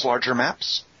players, is larger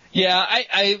maps? Yeah,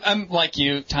 I'm like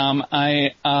you, Tom.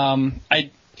 I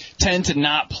tend to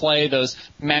not play those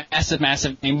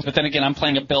massive games, but then again, I'm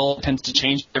playing a build that tends to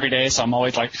change every day, so I'm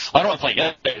always like, I don't want to play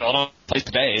yesterday, I don't want to play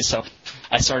today, so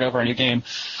I start over a new game.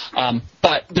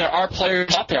 But there are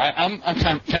players out there. I'm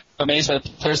kind of amazed by the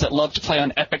players that love to play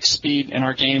on epic speed in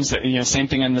our games. That, same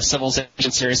thing in the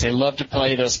Civilization series. They love to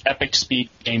play those epic speed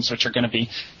games, which are going to be,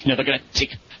 they're going to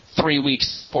take 3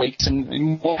 weeks, 4 weeks,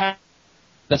 and we'll have.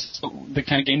 That's the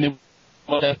kind of game they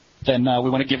want. Then we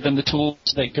want to give them the tools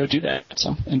so they go do that.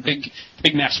 So, and big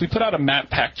maps. We put out a map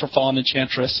pack for Fallen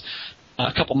Enchantress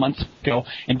a couple months ago,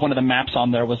 and one of the maps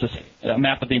on there was a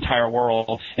map of the entire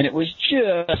world, and it was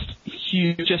just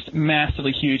huge, just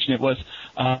massively huge, and it was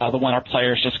the one our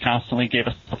players just constantly gave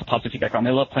us positive feedback on.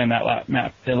 They love playing that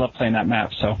map. They love playing that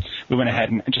map, so we went ahead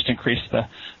and just increased the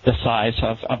size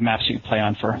of maps you can play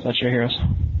on for Legendary Heroes.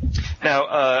 Now,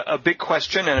 a big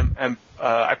question, and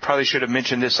I probably should have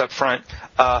mentioned this up front.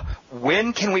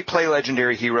 When can we play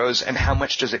Legendary Heroes, and how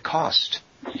much does it cost?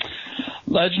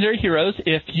 Legendary Heroes,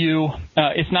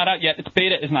 it's not out yet. Its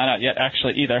beta is not out yet,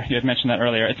 actually, either. You had mentioned that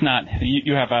earlier. It's not.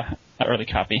 You have an early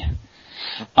copy.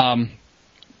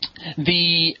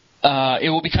 It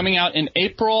will be coming out in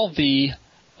April. The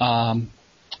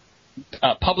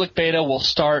public beta will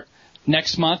start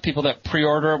next month. People that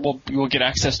pre-order will get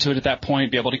access to it at that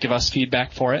point, be able to give us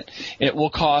feedback for it. It will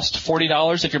cost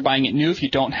 $40 if you're buying it new. If you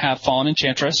don't have Fallen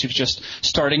Enchantress, you're just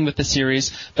starting with the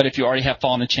series. But if you already have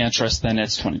Fallen Enchantress, then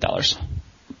it's $20.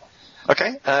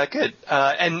 Okay, good.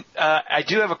 And I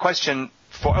do have a question.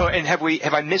 And have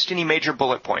I missed any major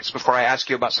bullet points before I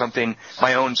ask you about something,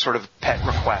 my own sort of pet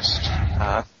request?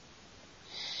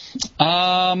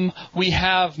 We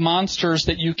have monsters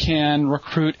that you can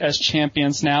recruit as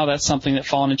champions now. That's something that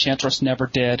Fallen Enchantress never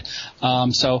did.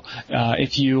 So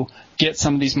if you get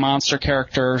some of these monster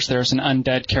characters, there's an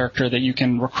undead character that you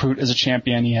can recruit as a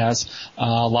champion. He has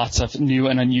lots of new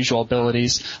and unusual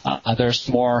abilities. There's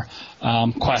more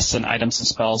quests and items and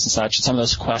spells and such. Some of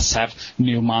those quests have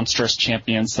new monstrous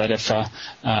champions that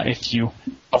if you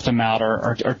help them out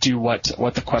or do what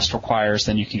the quest requires,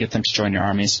 then you can get them to join your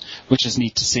armies, which is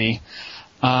neat to see.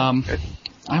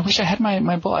 I wish I had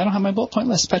my bullet. I don't have my bullet point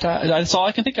list, but that's all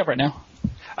I can think of right now.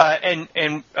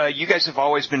 And you guys have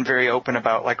always been very open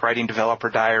about like writing developer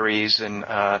diaries, and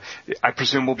I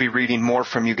presume we'll be reading more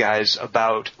from you guys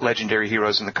about Legendary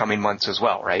Heroes in the coming months as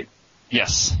well, right?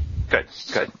 Yes. Good.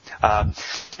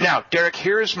 Now, Derek,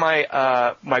 here's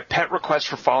my pet request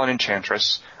for Fallen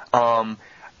Enchantress.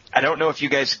 I don't know if you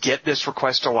guys get this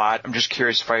request a lot. I'm just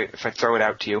curious if I throw it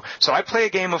out to you. So I play a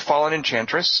game of Fallen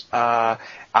Enchantress. I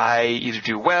either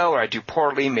do well or I do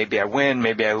poorly. Maybe I win,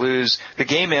 maybe I lose. The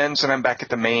game ends and I'm back at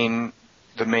the main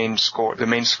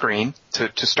screen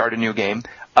to start a new game.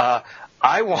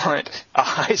 I want a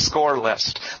high score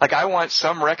list. Like, I want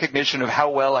some recognition of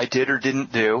how well I did or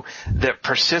didn't do that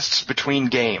persists between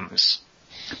games.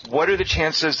 What are the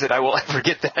chances that I will ever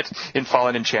get that in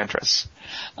Fallen Enchantress?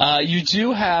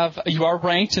 You are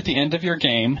ranked at the end of your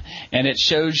game, and it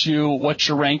shows you what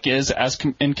your rank is as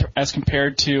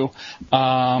compared to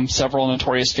several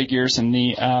notorious figures in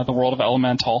the world of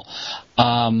Elemental.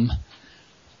 I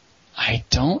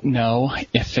don't know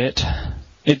if it's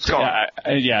gone.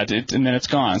 And then it's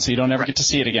gone, so you don't ever get to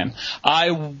see it again. I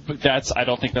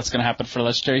don't think that's going to happen for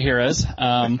Legendary Heroes.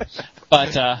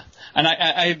 But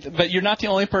you're not the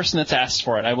only person that's asked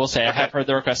for it. I will say, I have heard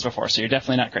the request before, so you're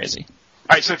definitely not crazy.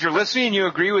 All right, so if you're listening and you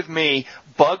agree with me,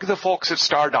 bug the folks at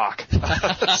Stardock.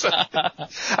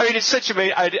 I mean,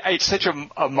 it's such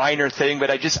a minor thing,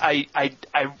 but I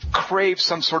crave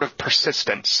some sort of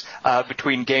persistence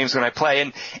between games when I play,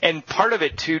 and part of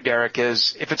it too, Derek,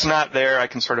 is if it's not there, I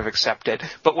can sort of accept it.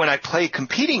 But when I play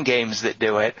competing games that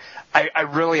do it, I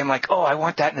really am like, oh, I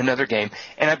want that in another game.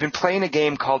 And I've been playing a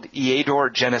game called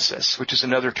Eador Genesis, which is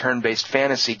another turn-based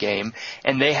fantasy game,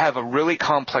 and they have a really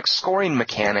complex scoring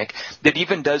mechanic that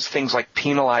even does things like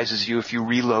penalizes you if you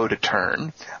reload a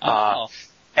turn.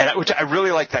 Which I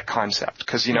really like that concept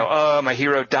because, my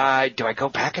hero died. Do I go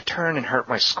back a turn and hurt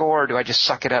my score? Do I just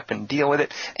suck it up and deal with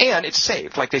it? And it's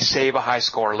saved. Like they save a high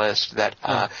score list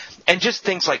and just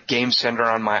things like Game Center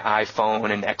on my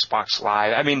iPhone and Xbox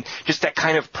Live. I mean, just that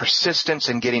kind of persistence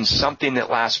and getting something that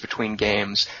lasts between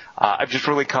games. I've just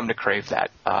really come to crave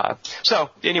that. So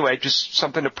anyway, just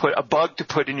a bug to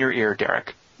put in your ear,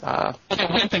 Derek. Okay,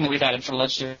 one thing that we've added for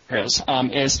Legendary Heroes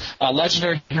is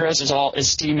Legendary Heroes is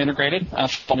Steam integrated.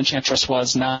 Fallen Enchantress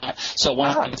was not. So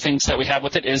one of the things that we have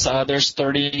with it is there's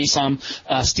 30-some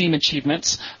Steam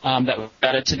achievements that we've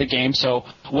added to the game. So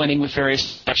winning with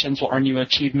various sections will earn you an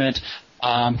achievement.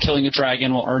 Killing a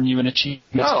dragon will earn you an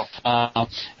achievement.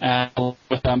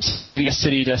 With a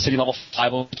city to city level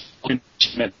 5 will earn an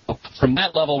achievement. From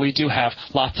that level, we do have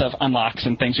lots of unlocks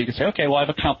and things. You can say, okay, well, I've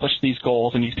accomplished these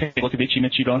goals, and you take a look at the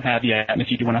achievements you don't have yet. And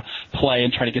if you do want to play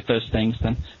and try to get those things,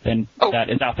 then that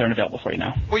is out there and available for you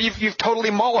now. Well, you've totally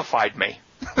mollified me.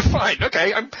 Fine.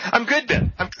 Okay. I'm good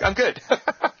then. I'm good.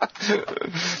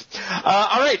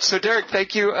 All right. So, Derek,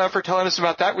 thank you for telling us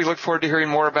about that. We look forward to hearing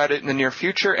more about it in the near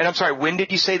future. And I'm sorry, when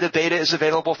did you say the beta is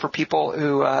available for people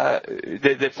who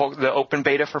the open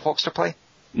beta for folks to play?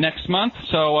 Next month.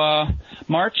 So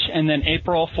March and then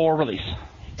April for release.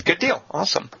 Good deal.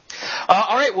 Awesome.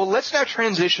 All right. Well, let's now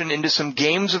transition into some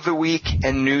games of the week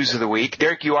and news of the week.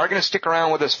 Derek, you are going to stick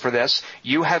around with us for this.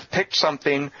 You have picked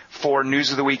something for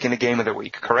news of the week and a game of the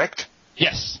week, correct?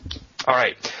 Yes. All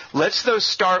right. Let's, though,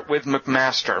 start with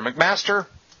McMaster. McMaster,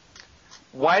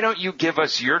 why don't you give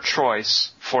us your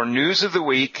choice for news of the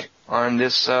week on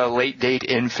this late date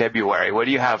in February? What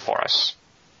do you have for us?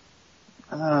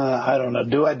 I don't know.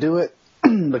 Do I do it?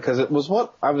 Because it was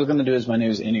what I was going to do as my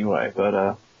news anyway. But,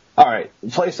 all right.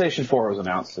 PlayStation 4 was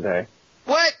announced today.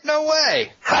 What? No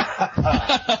way.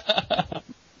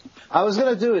 I was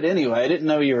going to do it anyway. I didn't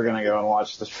know you were going to go and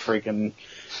watch this freaking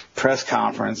press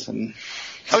conference. And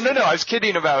Oh, no. I was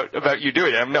kidding about you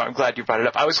doing it. I'm glad you brought it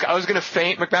up. I was going to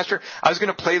feint, McMaster. I was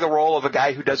going to play the role of a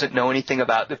guy who doesn't know anything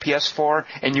about the PS4,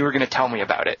 and you were going to tell me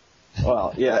about it.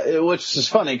 Well, yeah, which is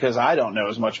funny because I don't know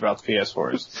as much about the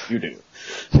PS4 as you do.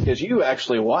 Because you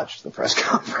actually watched the press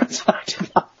conference. I did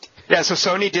not. Yeah, so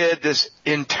Sony did this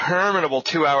interminable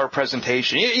 2-hour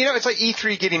presentation. It's like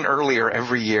E3 getting earlier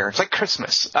every year. It's like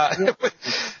Christmas.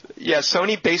 Yeah,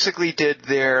 Sony basically did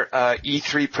their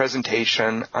E3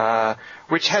 presentation,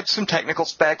 which had some technical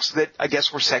specs that I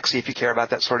guess were sexy if you care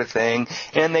about that sort of thing.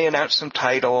 And they announced some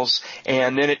titles,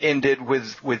 and then it ended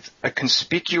with a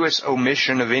conspicuous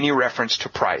omission of any reference to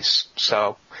price.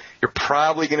 So you're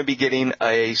probably going to be getting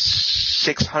a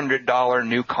 $600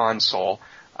 new console.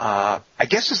 I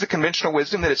guess is the conventional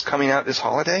wisdom that it's coming out this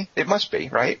holiday? It must be,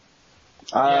 right?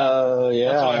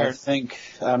 Yeah, I think,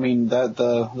 that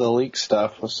the leak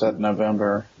stuff was set in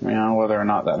November, whether or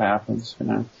not that happens,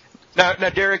 Now,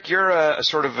 Derek, you're a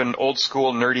sort of an old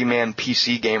school nerdy man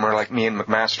PC gamer like me and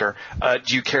McMaster.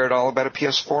 Do you care at all about a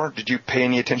PS4? Did you pay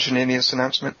any attention to any of this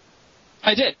announcement?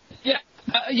 I did, yeah.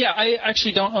 I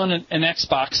actually don't own an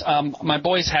Xbox. My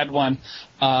boys had one,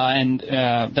 and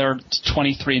they're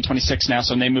 23 and 26 now,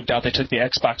 so when they moved out, they took the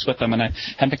Xbox with them, and I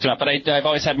haven't picked it up. But I've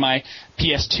always had my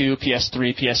PS2,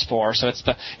 PS3, PS4, so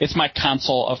it's my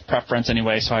console of preference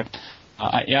anyway, so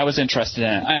I was interested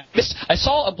in it. I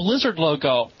saw a Blizzard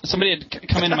logo. Somebody had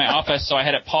come into my office, so I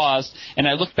had it paused, and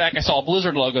I looked back, I saw a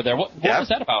Blizzard logo there. What was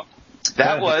that about?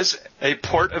 That was a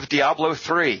port of Diablo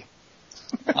 3.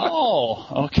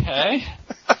 Oh, okay.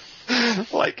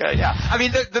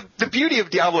 The beauty of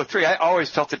Diablo 3, I always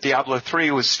felt that Diablo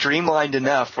 3 was streamlined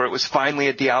enough where it was finally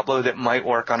a Diablo that might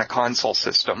work on a console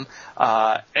system.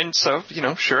 And so,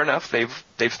 sure enough,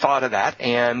 they've thought of that,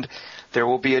 and there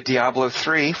will be a Diablo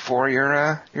 3 for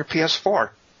your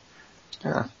PS4.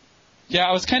 Yeah. Yeah,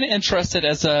 I was kind of interested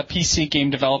as a PC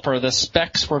game developer. The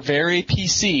specs were very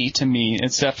PC to me.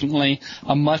 It's definitely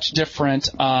a much different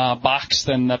box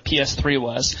than the PS3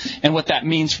 was. And what that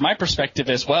means from my perspective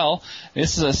is, well,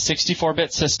 this is a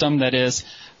 64-bit system that is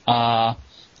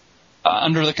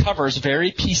under the covers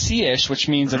very PC-ish, which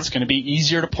means it's going to be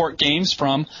easier to port games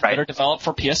from that are developed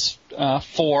for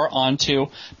PS4 onto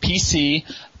PC.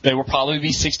 They will probably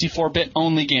be 64-bit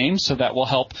only games, so that will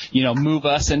help, move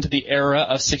us into the era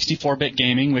of 64-bit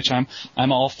gaming, which I'm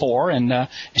all for. And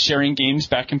sharing games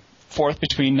back and forth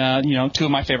between two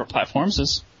of my favorite platforms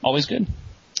is always good.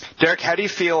 Derek, how do you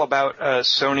feel about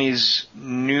Sony's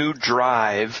new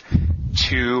drive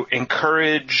to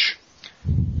encourage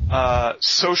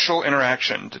social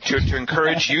interaction, to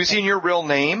encourage using your real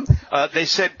name? They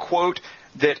said, quote,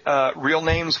 that real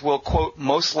names will, quote,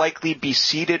 most likely be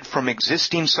seeded from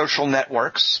existing social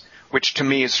networks which to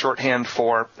me is shorthand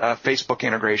for Facebook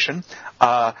integration.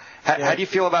 How do you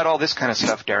feel about all this kind of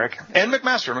stuff, Derek? And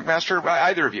McMaster,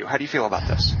 either of you, how do you feel about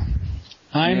this?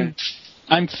 I'm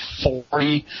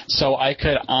 40, so I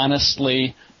could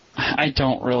honestly, I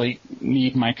don't really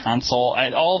need my console.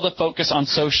 All the focus on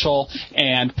social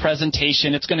and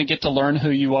presentation, it's going to get to learn who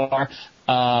you are.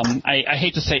 I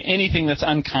hate to say anything that's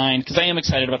unkind, because I am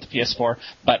excited about the PS4,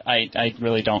 but I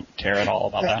really don't care at all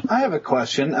about that. I have a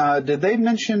question. Did they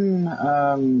mention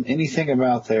anything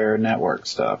about their network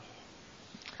stuff?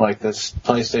 Like this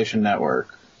PlayStation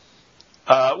Network?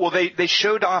 Well, they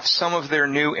showed off some of their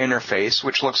new interface,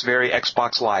 which looks very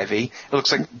Xbox Live-y. It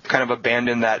looks like kind of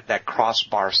abandoned that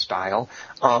crossbar style.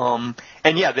 And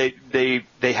yeah,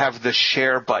 they have the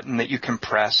share button that you can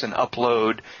press and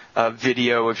upload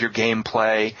video of your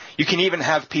gameplay. You can even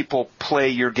have people play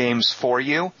your games for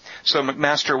you. So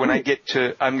McMaster, when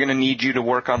I'm going to need you to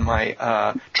work on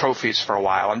my trophies for a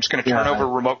while. I'm just going to turn over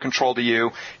remote control to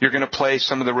you. You're going to play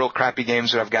some of the real crappy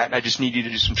games that I've got, and I just need you to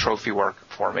do some trophy work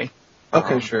for me.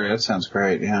 Okay, sure. That sounds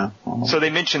great. Yeah. So they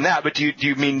mentioned that, but do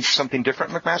you mean something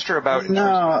different, McMaster? About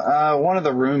one of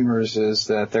the rumors is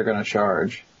that they're going to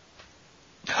charge.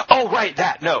 Oh, right,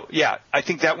 that. No, yeah. I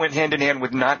think that went hand in hand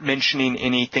with not mentioning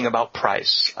anything about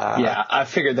price. Yeah, I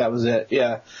figured that was it.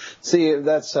 Yeah. See,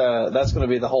 that's going to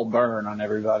be the whole burn on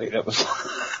everybody that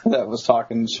was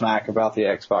talking smack about the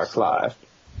Xbox Live.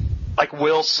 Like,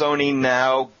 will Sony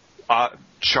now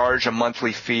charge a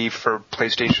monthly fee for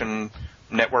PlayStation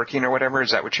networking or whatever?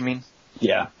 Is that what you mean?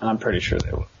 Yeah, I'm pretty sure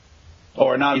they will.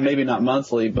 Or maybe not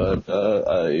monthly, but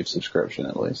a subscription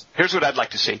at least. Here's what I'd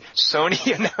like to see.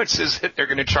 Sony announces that they're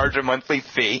going to charge a monthly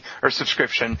fee or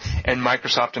subscription, and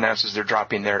Microsoft announces they're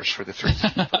dropping theirs for the three.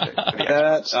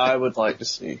 That I would like to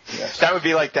see. Yes. That would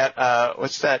be like that.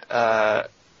 What's that?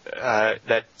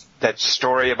 That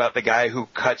story about the guy who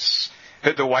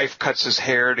the wife cuts his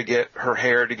hair to get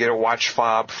a watch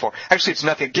fob for. Actually, it's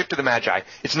nothing. Gift of the Magi.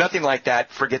 It's nothing like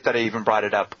that. Forget that I even brought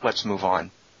it up. Let's move on.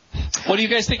 What do you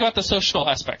guys think about the social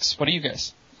aspects? What do you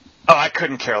guys? Oh, I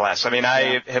couldn't care less. I mean,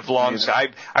 I have long. I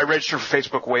registered for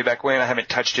Facebook way back when. I haven't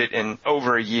touched it in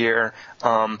over a year.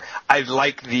 I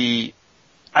like the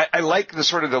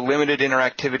sort of the limited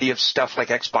interactivity of stuff like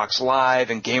Xbox Live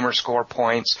and gamer score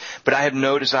points, but I have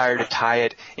no desire to tie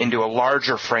it into a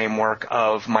larger framework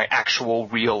of my actual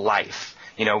real life.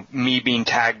 You know, me being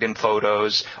tagged in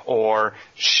photos or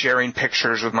sharing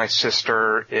pictures with my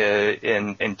sister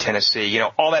in Tennessee. You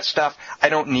know, all that stuff. I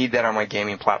don't need that on my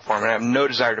gaming platform, and I have no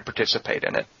desire to participate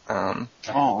in it.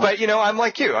 But, you know, I'm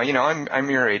like you. You know, I'm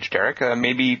your age, Derek.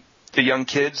 Maybe the young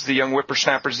kids, the young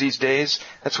whippersnappers these days,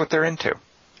 that's what they're into.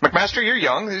 McMaster, you're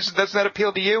young. Doesn't that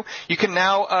appeal to you? You can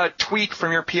now tweet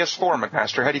from your PS4,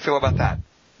 McMaster. How do you feel about that?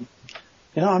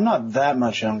 You know, I'm not that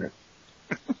much younger.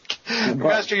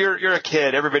 McMaster, you're a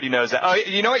kid. Everybody knows that. Oh,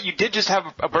 you know what? You did just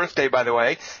have a birthday, by the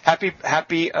way. Happy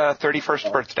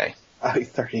 31st birthday. Happy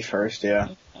 31st, yeah.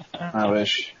 I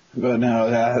wish. But no,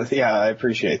 I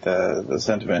appreciate the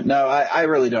sentiment. No, I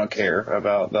really don't care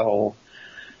about the whole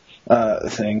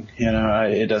thing. You know,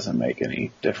 it doesn't make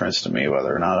any difference to me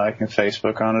whether or not I can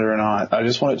Facebook on it or not. I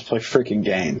just want it to play freaking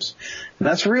games. And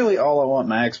that's really all I want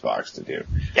my Xbox to do.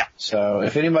 Yeah. So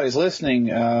if anybody's listening,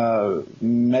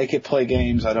 make it play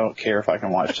games. I don't care if I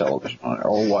can watch television on it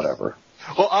or whatever.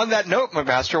 Well, on that note,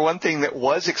 McMaster, one thing that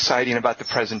was exciting about the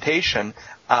presentation,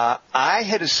 I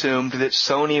had assumed that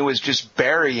Sony was just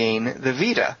burying the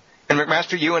Vita. And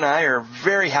McMaster, you and I are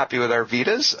very happy with our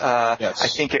Vitas. Yes. I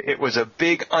think it was a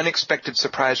big, unexpected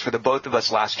surprise for the both of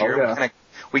us last year. Oh, yeah.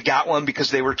 We got one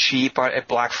because they were cheap at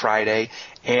Black Friday,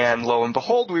 and lo and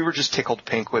behold, we were just tickled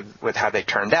pink with how they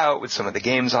turned out, with some of the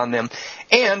games on them.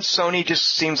 And Sony just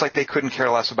seems like they couldn't care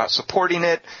less about supporting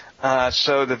it,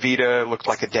 so the Vita looked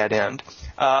like a dead end.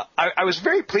 I was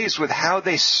very pleased with how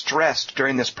they stressed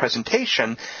during this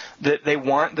presentation that they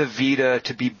want the Vita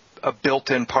to be a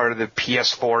built-in part of the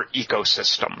PS4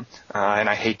 ecosystem. And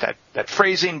I hate that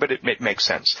phrasing, but it makes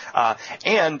sense.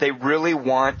 And they really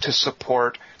want to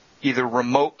support either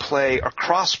remote play or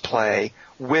cross-play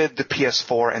with the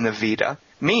PS4 and the Vita.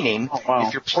 Meaning,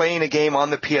 if you're playing a game on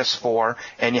the PS4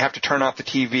 and you have to turn off the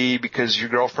TV because your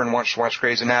girlfriend wants to watch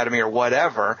Grey's Anatomy or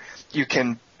whatever, you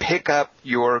can pick up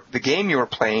the game you were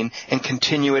playing and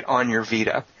continue it on your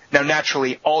Vita. Now,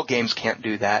 naturally, all games can't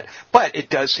do that, but it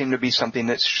does seem to be something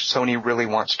that Sony really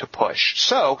wants to push.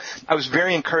 So I was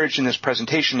very encouraged in this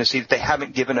presentation to see that they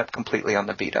haven't given up completely on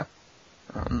the Vita.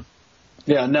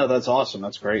 Yeah, no, that's awesome.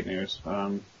 That's great news.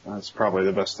 That's probably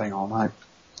the best thing all night.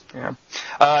 Yeah.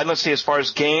 And let's see, as far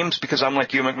as games, because I'm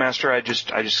like you, McMaster, I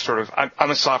just sort of,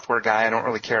 I'm a software guy. I don't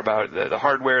really care about the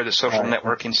hardware, the social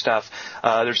networking stuff.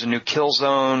 There's a new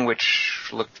Killzone, which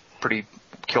looked pretty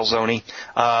Killzone-y.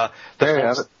 There you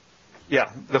have it. Yeah,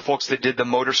 the folks that did the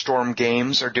MotorStorm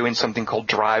games are doing something called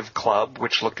Drive Club,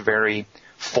 which looked very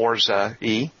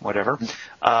Forza-y, whatever.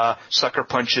 Sucker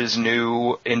Punch's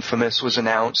new Infamous was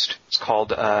announced. It's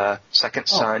called Second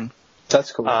Son.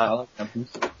 That's cool. I like them.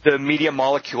 The Media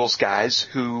Molecules guys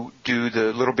who do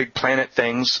the Little Big Planet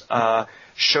things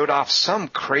showed off some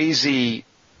crazy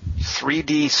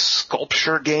 3D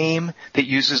sculpture game that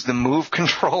uses the Move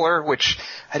controller, which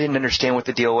I didn't understand what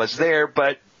the deal was there,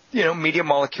 but Media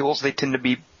Molecules, they tend to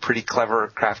be pretty clever,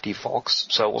 crafty folks,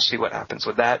 so we'll see what happens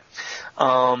with that.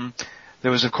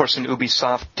 There was, of course, an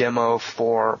Ubisoft demo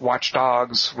for Watch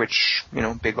Dogs, which,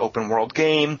 big open world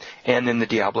game, and then the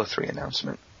Diablo 3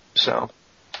 announcement. So,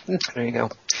 there you go.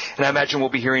 And I imagine we'll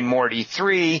be hearing more at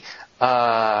E3.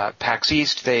 PAX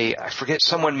East, I forget,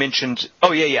 someone mentioned,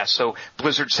 so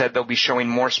Blizzard said they'll be showing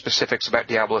more specifics about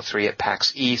Diablo 3 at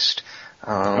PAX East.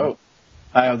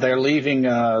 They're leaving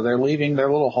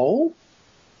their little hole?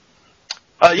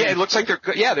 It looks like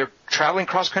they're traveling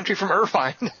cross country from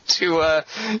Irvine to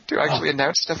actually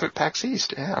announce stuff at PAX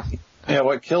East. Yeah. Yeah,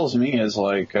 what kills me is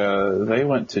they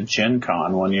went to Gen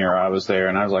Con one year I was there,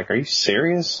 and I was like, are you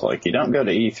serious? Like, you don't go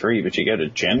to E3, but you go to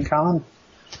Gen Con?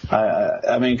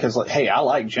 I mean, because, hey, I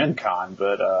like Gen Con,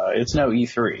 but it's no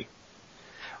E3.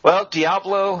 Well,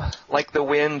 Diablo, like the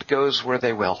wind, goes where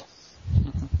they will.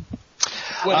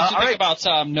 What did you think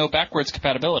about no backwards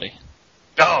compatibility?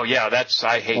 Oh, yeah,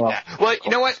 I hate that. Well, you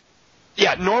know what?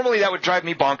 Yeah, normally that would drive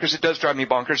me bonkers. It does drive me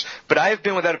bonkers. But I have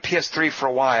been without a PS3 for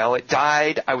a while. It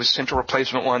died. I was sent a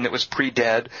replacement one that was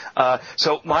pre-dead.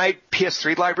 So my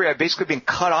PS3 library, I've basically been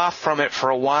cut off from it for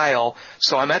a while.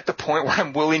 So I'm at the point where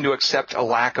I'm willing to accept a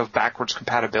lack of backwards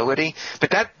compatibility.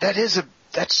 But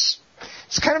it's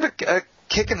kind of a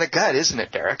kick in the gut, isn't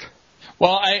it, Derek?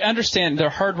 Well, I understand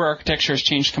their hardware architecture has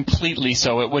changed completely,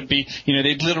 so it would be,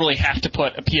 they'd literally have to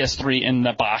put a PS3 in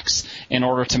the box in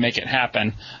order to make it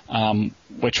happen,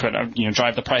 which would,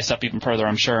 drive the price up even further,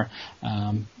 I'm sure.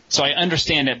 So I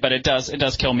understand it, but it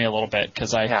does kill me a little bit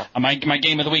because my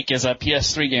game of the week is a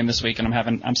PS3 game this week, and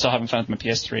I'm still having fun with my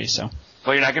PS3. So.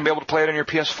 Well, you're not going to be able to play it on your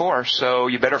PS4, so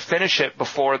you better finish it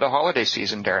before the holiday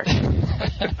season, Derek.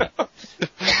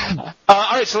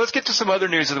 All right, so let's get to some other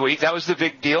news of the week. That was the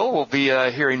big deal. We'll be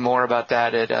hearing more about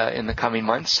that in the coming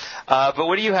months. But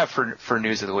what do you have for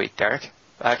news of the week, Derek?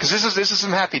 Because this is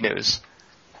some happy news.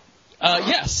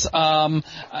 Yes.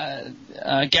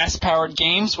 Gas-Powered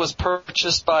Games was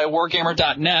purchased by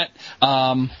Wargamer.net.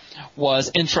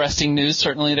 Was interesting news,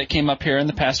 certainly, that came up here in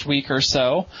the past week or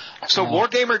so. So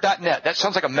Wargamer.net, that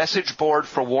sounds like a message board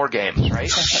for war games,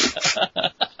 right?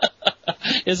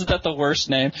 Isn't that the worst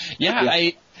name?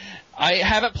 Yeah. I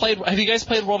haven't played. Have you guys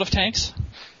played World of Tanks?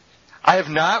 I have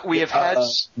not. We have had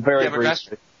very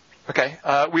briefly. Okay.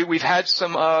 We've had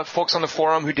some folks on the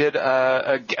forum who did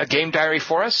a game diary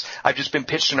for us. I've just been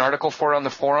pitched an article for it on the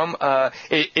forum.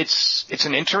 It's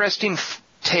an interesting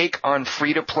take on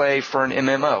free-to-play for an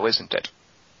MMO, isn't it?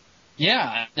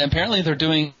 Yeah. Apparently they're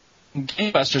doing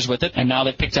gangbusters with it, and now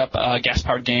they picked up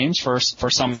Gas-Powered Games for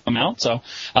some amount. So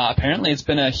apparently it's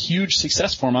been a huge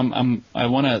success for them. I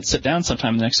want to sit down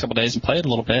sometime in the next couple of days and play it a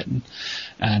little bit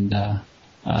and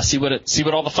see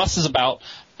what all the fuss is about.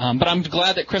 But I'm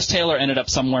glad that Chris Taylor ended up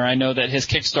somewhere. I know that his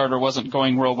Kickstarter wasn't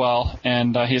going real well,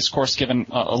 and he has, of course, given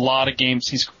a lot of games.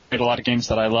 He's created a lot of games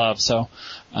that I love, so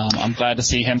I'm glad to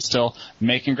see him still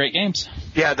making great games.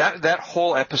 Yeah, that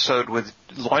whole episode with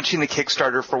launching the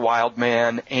Kickstarter for Wild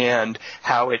Man and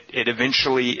how it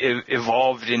eventually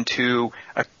evolved into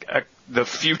the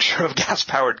future of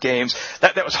gas-powered games,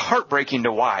 that was heartbreaking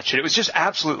to watch. And it was just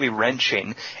absolutely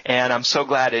wrenching. And I'm so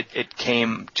glad it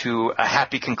came to a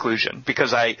happy conclusion,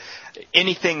 because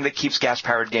anything that keeps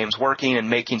gas-powered games working and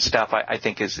making stuff, I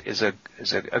think is a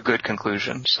good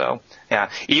conclusion. So, yeah,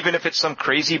 even if it's some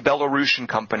crazy Belarusian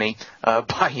company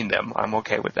buying them, I'm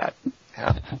okay with that.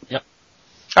 Yeah. Yep.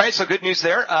 All right, so good news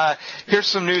there. Here's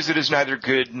some news that is neither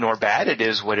good nor bad. It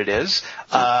is what it is.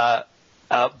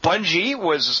 Bungie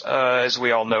was, as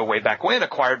we all know way back when,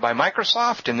 acquired by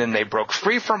Microsoft, and then they broke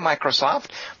free from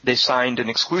Microsoft. They signed an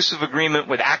exclusive agreement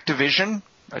with Activision,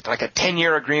 like a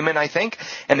 10-year agreement, I think,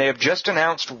 and they have just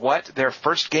announced what their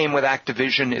first game with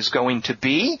Activision is going to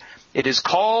be. It is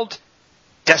called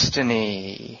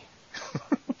Destiny.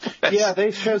 Yeah,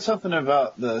 they showed something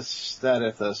about that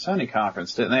at the Sony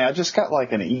conference, didn't they? I just got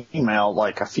like an email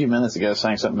like a few minutes ago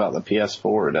saying something about the PS4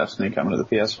 or Destiny coming to the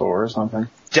PS4 or something.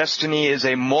 Destiny is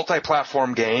a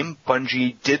multi-platform game.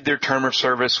 Bungie did their term of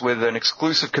service with an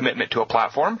exclusive commitment to a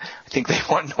platform. I think they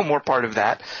want no more part of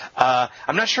that.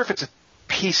 I'm not sure if it's a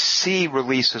PC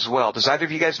release as well. Does either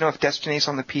of you guys know if Destiny's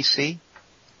on the PC?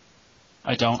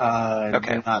 I don't.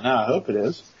 Okay. Do not know. I hope it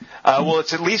is. Well,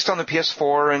 it's at least on the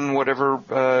PS4 and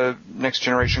whatever next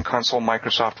generation console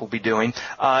Microsoft will be doing.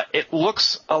 It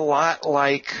looks a lot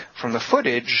like, from the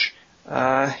footage,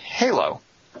 Halo.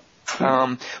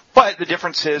 But the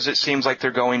difference is it seems like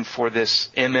they're going for this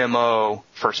MMO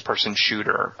first-person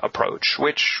shooter approach,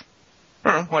 which,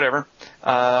 whatever.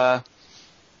 I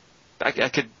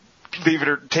could leave it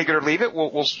or take it or leave it.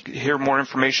 We'll hear more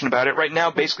information about it. Right now,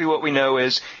 basically what we know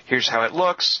is here's how it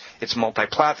looks. It's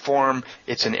multi-platform.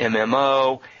 It's an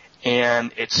MMO.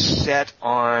 And it's set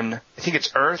on, I think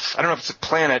it's Earth. I don't know if it's a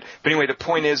planet. But anyway, the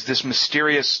point is this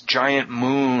mysterious giant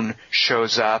moon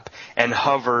shows up and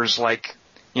hovers like,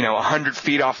 100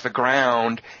 feet off the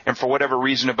ground. And for whatever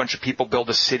reason, a bunch of people build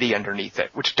a city underneath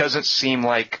it, which doesn't seem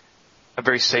like a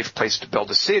very safe place to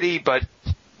build a city, but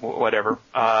whatever.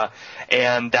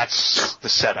 And that's the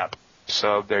setup.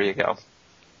 So there you go.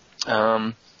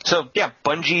 So yeah,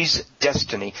 Bungie's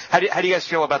Destiny. How do you guys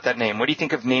feel about that name? What do you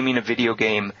think of naming a video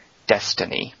game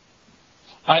Destiny?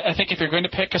 I think if you're going to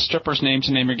pick a stripper's name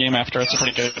to name your game after, it's a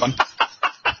pretty good one.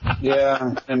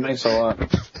 Yeah, it makes a lot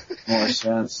more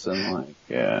sense than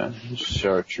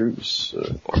chartreuse.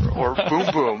 Or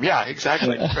Boom Boom. Yeah,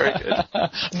 exactly. Very good.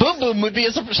 Boom Boom would be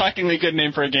a shockingly good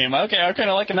name for a game. Okay, I'm kind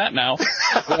of liking that now.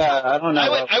 Yeah, I don't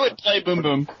know. I would play Boom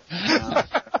Boom.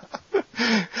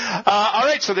 All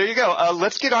right, so there you go.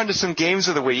 Let's get on to some games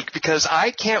of the week, because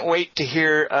I can't wait to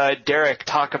hear Derek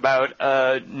talk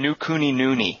about New Kuni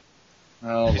Noonie.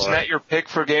 Oh, Isn't that your pick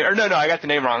for a game? Or no, I got the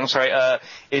name wrong. I'm sorry.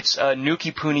 It's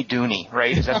Nuki Puni Dooney,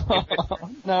 right? Is that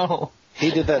No.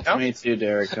 He did that to me too,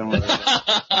 Derek. Don't worry.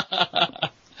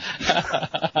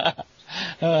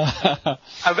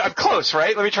 I'm close,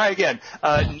 right? Let me try again.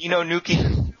 Nino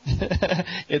Nuki.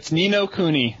 It's Nino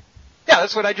Kuni. Yeah,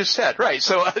 that's what I just said. Right.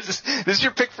 So this is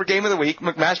your pick for game of the week.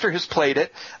 McMaster has played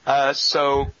it.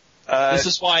 This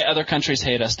is why other countries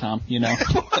hate us, Tom, Well,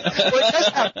 it does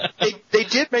have, they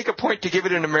did make a point to give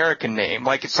it an American name.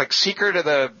 Like, it's like Secret of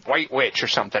the White Witch or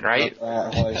something, right?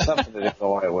 Like something to do with the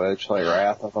White Witch, like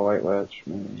Wrath of the White Witch.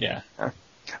 Maybe. Yeah.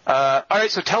 All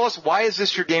right, so tell us, why is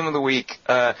this your game of the week?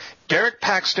 Derek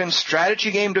Paxton,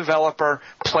 strategy game developer,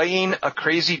 playing a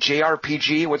crazy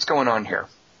JRPG. What's going on here?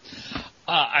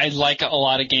 I like a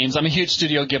lot of games. I'm a huge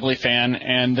Studio Ghibli fan,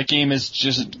 and the game is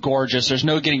just gorgeous. There's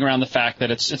no getting around the fact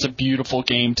that it's a beautiful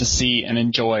game to see and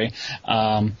enjoy.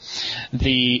 I've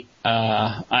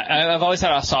always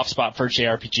had a soft spot for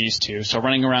JRPGs too. So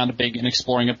running around and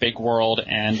exploring a big world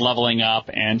and leveling up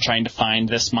and trying to find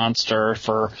this monster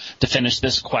to finish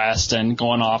this quest and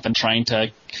going off and trying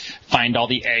to find all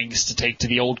the eggs to take to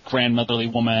the old grandmotherly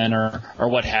woman or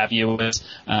what have you is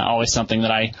always something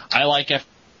that I like after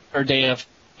a day of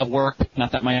work.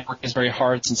 Not that my work is very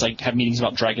hard since I have meetings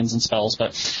about dragons and spells,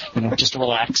 but just to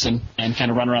relax and kind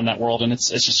of run around that world, and it's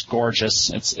just gorgeous.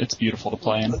 It's beautiful to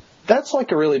play in. That's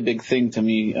like a really big thing to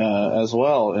me as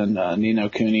well in Ni no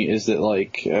Kuni, is that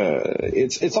like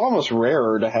it's almost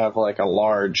rarer to have like a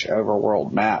large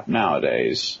overworld map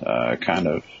nowadays, kind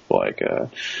of like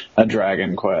a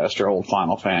Dragon Quest or old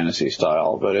Final Fantasy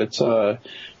style, but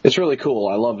it's really cool.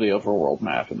 I love the overworld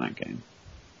map in that game.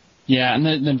 Yeah, and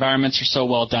the environments are so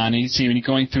well done. You see when you're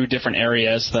going through different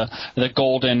areas, the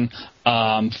golden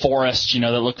forests,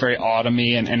 that look very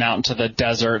autumny, and out into the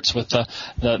deserts with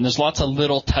and there's lots of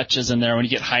little touches in there. When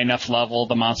you get high enough level,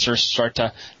 the monsters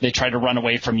they try to run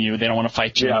away from you. They don't want to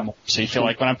fight you anymore. So you feel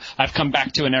like when I've come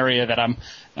back to an area that I'm,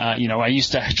 I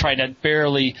used to try to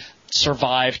barely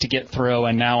survive to get through,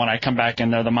 and now when I come back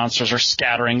in there, the monsters are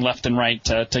scattering left and right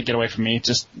to get away from me. It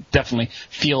just definitely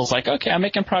feels like, okay, I'm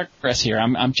making progress here.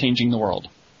 I'm changing the world.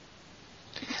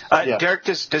 Derek,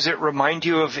 does it remind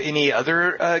you of any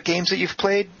other games that you've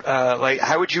played? Like,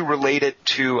 how would you relate it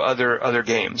to other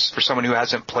games for someone who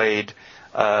hasn't played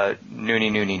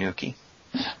Noonie Nuki?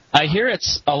 I hear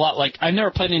it's a lot like, I've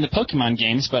never played any of the Pokemon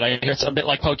games, but I hear it's a bit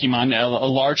like Pokemon. A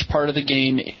large part of the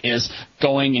game is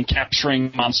going and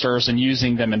capturing monsters and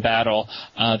using them in battle.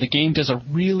 The game does a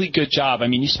really good job. I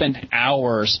mean, you spend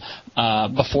hours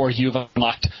before you've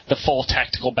unlocked the full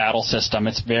tactical battle system.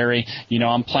 It's very,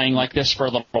 I'm playing like this for a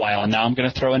little while, and now I'm going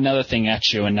to throw another thing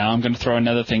at you, and now I'm going to throw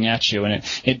another thing at you, and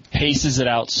it paces it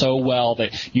out so well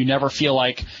that you never feel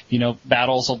like,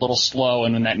 battle's a little slow,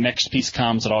 and when that next piece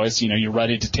comes, it always, you're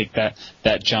ready to take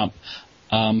that jump.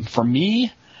 For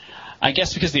me, I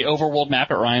guess because the overworld map,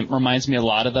 it reminds me a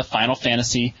lot of the Final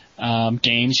Fantasy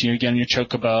games. You get on your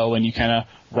chocobo and you kind of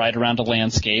ride around a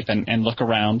landscape and look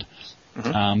around.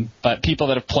 Mm-hmm. But people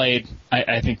that have played,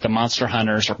 I think the Monster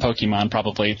Hunters or Pokemon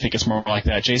probably think it's more like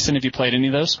that. Jason, have you played any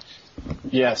of those?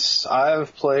 Yes,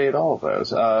 I've played all of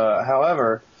those.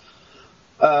 However,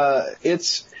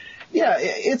 it's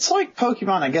like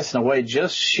Pokemon, I guess, in a way,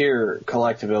 just sheer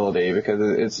collectability, because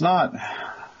it's not,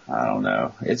 I don't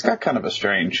know, it's got kind of a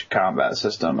strange combat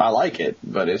system. I like it,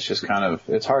 but it's just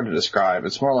it's hard to describe.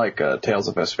 It's more like Tales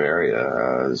of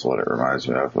Vesperia is what it reminds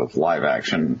me of, with live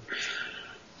action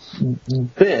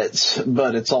bits,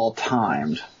 but it's all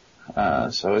timed.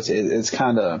 So it's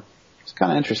kind of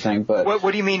interesting. But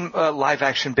what do you mean live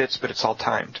action bits, but it's all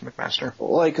timed, McMaster?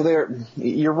 Like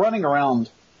you're running around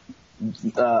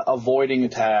avoiding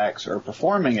attacks or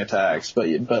performing attacks, but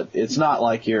it's not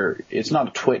like it's not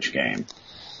a Twitch game,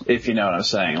 if you know what I'm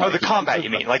saying. Like, the combat, you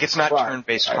mean? Like it's not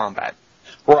turn-based combat.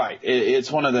 Right.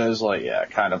 It's one of those,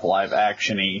 kind of live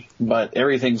action-y, but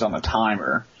everything's on the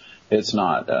timer. It's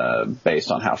not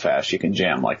based on how fast you can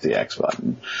jam like the X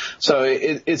button. So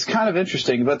it's kind of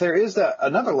interesting, but there is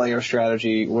another layer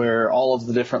strategy where all of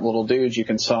the different little dudes you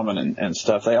can summon and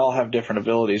stuff, they all have different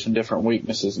abilities and different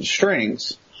weaknesses and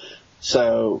strengths.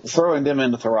 So throwing them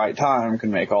in at the right time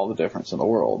can make all the difference in the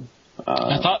world.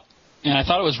 I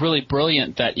thought it was really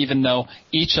brilliant that even though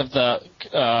each of the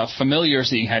familiars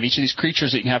that you have, each of these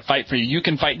creatures that you can have fight for you, you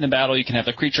can fight in the battle, you can have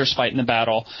the creatures fight in the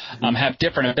battle, have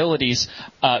different abilities,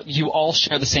 you all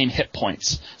share the same hit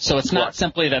points. So it's not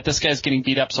simply that this guy's getting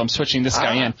beat up, so I'm switching this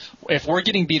guy in. If we're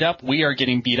getting beat up, we are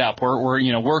getting beat up.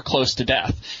 We're close to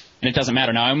death. And it doesn't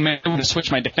matter. Now, I'm going to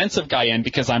switch my defensive guy in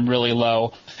because I'm really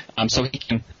low, so he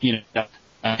can,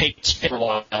 take for a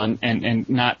while and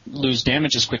not lose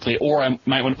damage as quickly, or I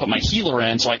might want to put my healer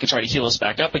in so I can try to heal us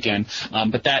back up again.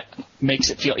 But that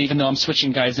makes it feel, even though I'm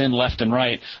switching guys in left and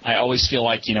right, I always feel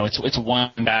like, it's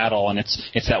one battle, and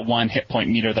it's that one hit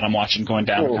point meter that I'm watching going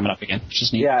down and coming up again, which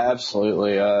is neat. Yeah,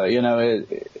 absolutely.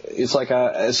 It's like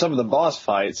some of the boss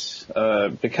fights,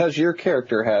 because your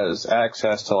character has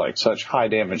access to such high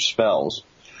damage spells,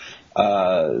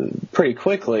 pretty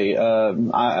quickly,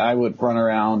 I would run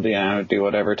around, do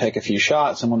whatever, take a few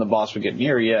shots, and when the boss would get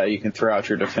near, you can throw out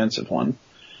your defensive one.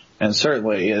 And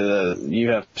certainly, you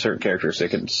have certain characters that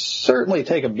can certainly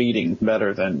take a beating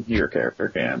better than your character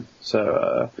can.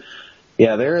 So,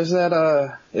 there is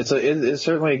that, it's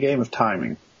certainly a game of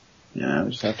timing. You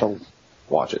just have to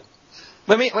watch it.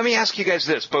 Let me ask you guys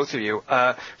this, both of you.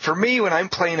 For me, when I'm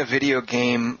playing a video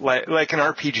game like an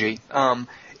RPG,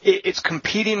 it's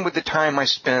competing with the time I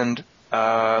spend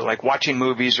watching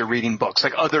movies or reading books,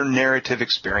 like other narrative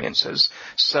experiences.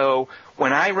 So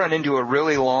when I run into a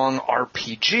really long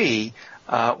RPG,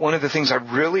 one of the things I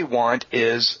really want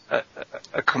is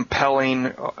a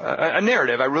compelling a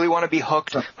narrative. I really want to be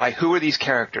hooked by who are these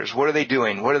characters? What are they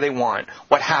doing? What do they want?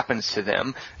 What happens to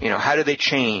them? How do they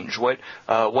change?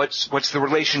 What's the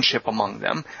relationship among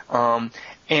them?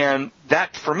 And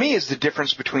that, for me, is the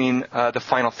difference between the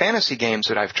Final Fantasy games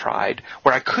that I've tried,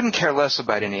 where I couldn't care less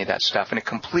about any of that stuff, and it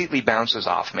completely bounces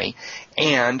off me,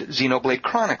 and Xenoblade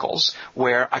Chronicles,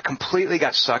 where I completely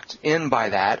got sucked in by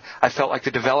that. I felt like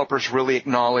the developers really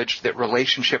acknowledged that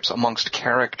relationships amongst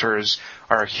characters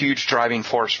are a huge driving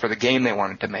force for the game they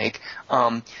wanted to make.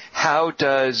 How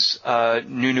does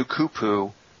Nunu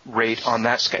Kupu rate on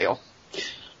that scale?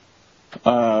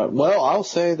 Well, I'll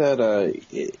say that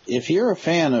if you're a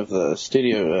fan of the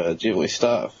Studio Ghibli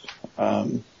stuff,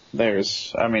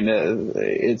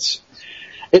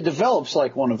 it develops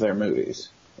like one of their movies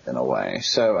in a way.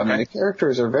 So I mean, the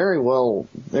characters are very well,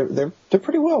 they're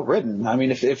pretty well written. I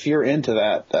mean, if you're into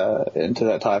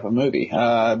that type of movie,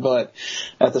 but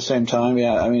at the same time,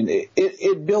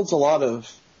 it builds a lot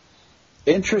of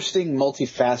interesting,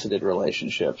 multifaceted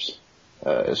relationships,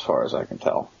 as far as I can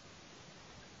tell.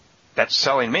 That's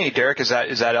selling me. Derek, is that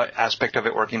an aspect of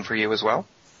it working for you as well?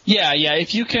 Yeah.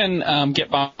 If you can get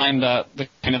behind the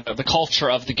kind of the culture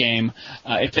of the game,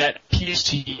 if that appeals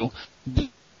to you, then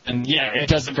it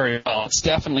does it very well. It's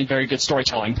definitely very good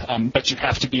storytelling, but you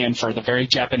have to be in for the very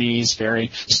Japanese,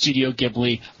 very Studio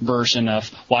Ghibli version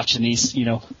of watching these,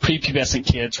 prepubescent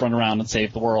kids run around and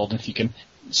save the world. If you can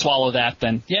swallow that,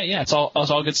 then it's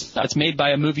all good stuff. It's made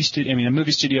by a movie studio. I mean, a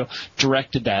movie studio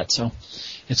directed that, so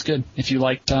it's good. If you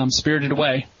liked Spirited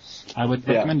Away, I would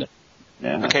recommend it.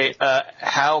 Yeah. Okay,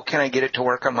 how can I get it to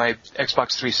work on my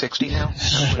Xbox 360 now?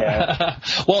 Yeah.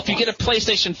 Well, if you get a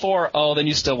PlayStation 4, then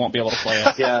you still won't be able to play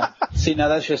it. Yeah. See, now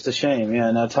that's just a shame. Yeah,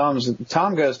 now Tom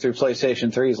goes through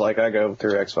PlayStation 3s like I go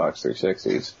through Xbox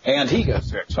 360s. And he goes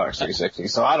through Xbox 360s,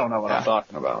 so I don't know what I'm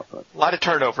talking about. But. A lot of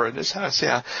turnover in this house,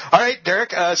 yeah. All right,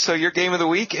 Derek, so your game of the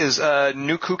week is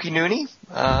New Kooky Noonie,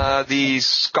 the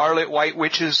Scarlet White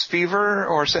Witch's Fever,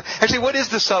 or so. Actually, what is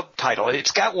the subtitle?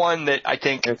 It's got one that I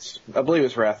think... I believe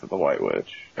it's Wrath of the White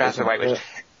Witch. Wrath of the White Witch.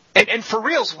 And for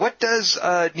reals, what does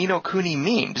Ni no Kuni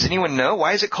mean? Does anyone know?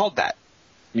 Why is it called that?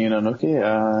 Ni no Nuki?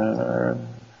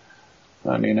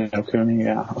 Ni no Kuni,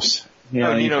 yeah.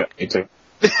 Yeah, Ni no... too.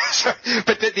 Sorry,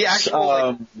 but the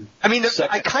actual...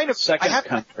 Second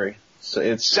country. So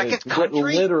it's second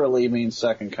country? It literally means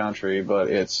second country, but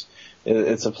it's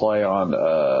a play on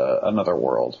another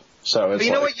world. So it's but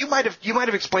you know what? You might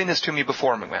have explained this to me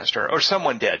before, McMaster, or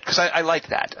someone did, because I like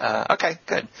that. Okay,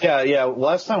 good. Yeah.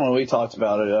 Last time when we talked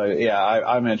about it,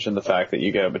 I mentioned the fact that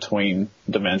you go between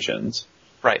dimensions,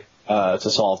 right, to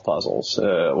solve puzzles,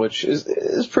 which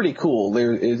is pretty cool.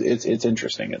 It's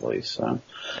interesting at least. So,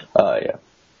 yeah.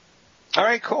 All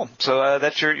right, cool. So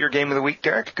that's your game of the week,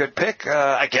 Derek. Good pick.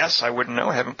 I guess I wouldn't know.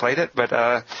 I haven't played it, but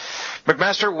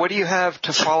McMaster, what do you have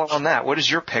to follow on that? What is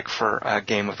your pick for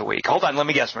game of the week? Hold on, let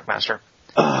me guess, McMaster.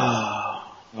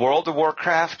 World of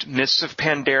Warcraft, Mists of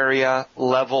Pandaria,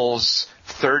 levels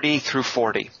 30 through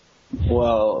 40.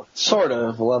 Well, sort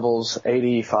of levels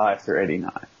 85 through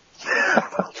 89. How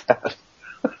about that?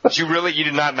 You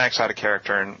did not max out a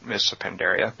character in Mists of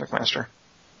Pandaria, McMaster?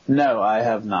 No, I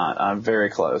have not. I'm very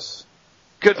close.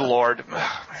 Good Lord.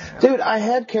 Dude, I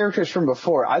had characters from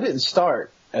before. I didn't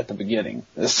start at the beginning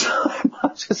this time.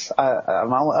 I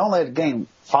only had to gain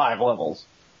 5 levels.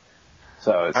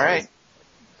 So it's... All right.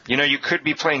 You could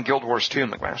be playing Guild Wars 2,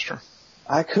 McMaster.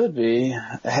 I could be.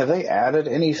 Have they added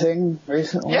anything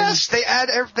recently? Yes, they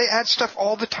add stuff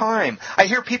all the time. I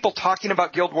hear people talking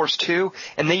about Guild Wars 2,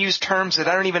 and they use terms that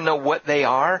I don't even know what they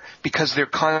are because they're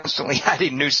constantly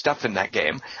adding new stuff in that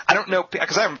game. I don't know,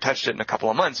 because I haven't touched it in a couple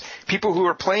of months. People who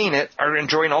are playing it are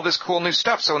enjoying all this cool new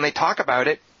stuff, so when they talk about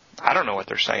it, I don't know what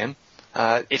they're saying.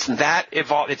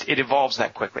 It evolves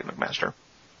that quickly, McMaster.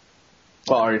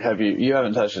 Well, you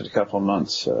haven't touched it in a couple of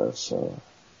months, so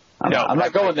I'm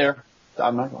not going there.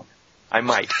 I'm not going. I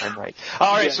might.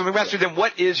 All right, so McMaster, then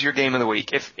what is your game of the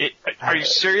week? Are you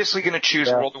seriously going to choose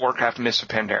World of Warcraft Mists of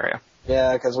Pandaria?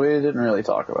 Yeah, because we didn't really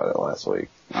talk about it last week.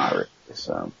 Not really,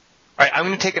 so. All right, I'm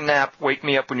going to take a nap. Wake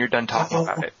me up when you're done talking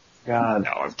about it. God.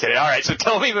 No, I'm kidding. All right, so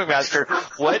tell me, McMaster,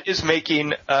 what is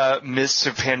making Mists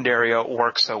of Pandaria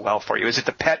work so well for you? Is it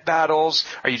the pet battles?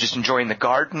 Are you just enjoying the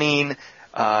gardening?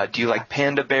 Do you like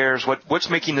panda bears? What's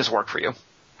making this work for you?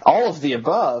 All of the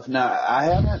above. No, I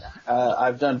haven't.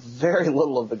 I've done very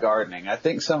little of the gardening. I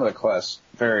think some of the quests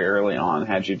very early on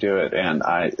had you do it, and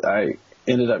I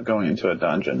ended up going into a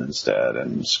dungeon instead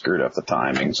and screwed up the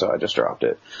timing, so I just dropped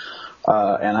it.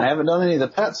 And I haven't done any of the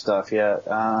pet stuff yet,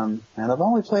 and I've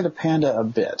only played a panda a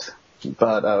bit.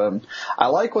 But I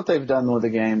like what they've done with the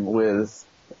game with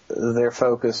their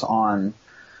focus on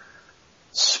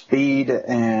speed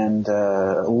and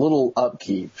little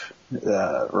upkeep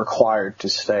required to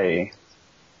stay,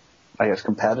 I guess,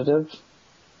 competitive.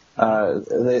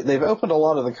 They've opened a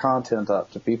lot of the content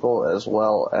up to people as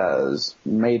well as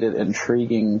made it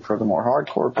intriguing for the more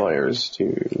hardcore players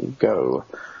to go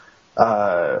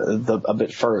a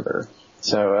bit further.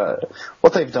 So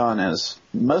what they've done is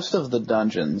most of the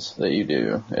dungeons that you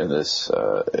do in this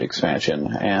expansion,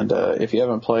 and if you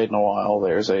haven't played in a while,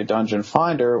 there's a dungeon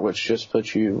finder which just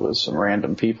puts you with some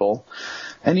random people,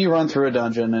 and you run through a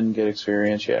dungeon and get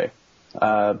experience, yay.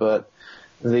 But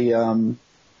the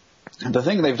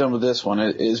thing they've done with this one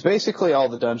is basically all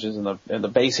the dungeons in the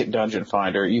basic dungeon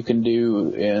finder you can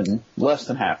do in less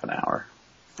than half an hour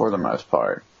for the most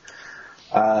part.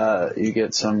 You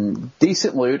get some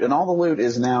decent loot, and all the loot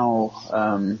is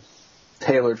now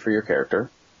tailored for your character.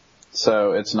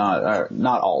 So it's not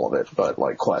all of it, but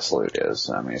like quest loot is.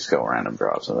 I mean, it's still random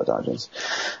drops in the dungeons.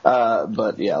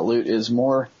 But yeah, loot is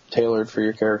more tailored for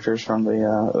your characters from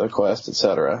the quest,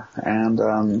 etc.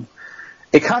 And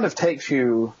it kind of takes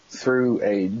you through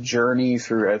a journey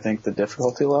through, I think, the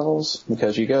difficulty levels,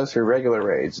 because you go through regular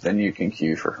raids, then you can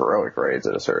queue for heroic raids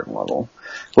at a certain level,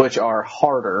 which are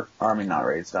harder, not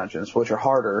raids, dungeons, which are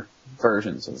harder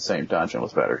versions of the same dungeon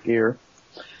with better gear.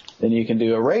 Then you can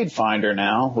do a raid finder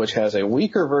now, which has a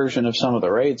weaker version of some of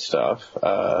the raid stuff,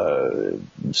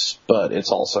 but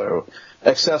it's also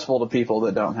accessible to people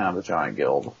that don't have a giant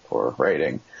guild for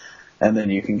raiding. And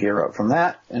then you can gear up from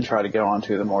that and try to go on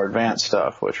to the more advanced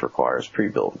stuff, which requires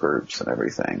pre-built groups and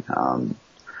everything.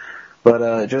 But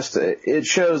it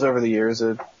shows over the years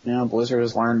that, Blizzard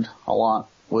has learned a lot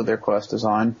with their quest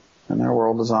design and their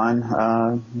world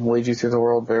design. Lead you through the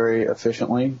world very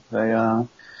efficiently.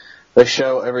 They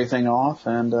show everything off,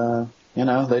 and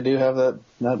they do have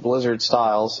that Blizzard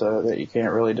style, so that you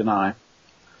can't really deny.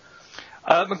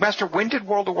 McMaster, when did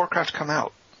World of Warcraft come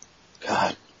out?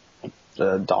 God,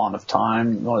 the dawn of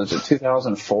time. What is it?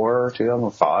 2004,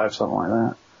 2005, something like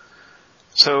that.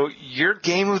 So your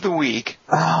game of the week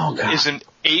is an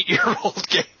 8-year-old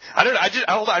game. I don't know.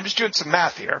 Hold on. I'm just doing some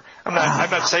math here. I'm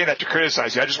not saying that to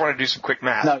criticize you. I just want to do some quick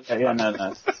math. No.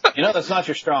 That's not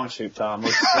your strong suit, Tom.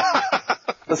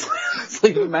 Let's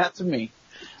leave the math to me.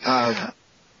 Derek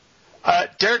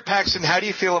Paxton, how do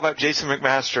you feel about Jason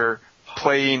McMaster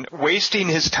wasting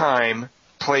his time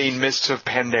playing Mists of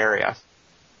Pandaria?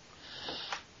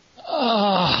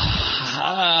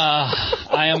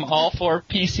 I am all for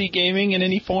PC gaming in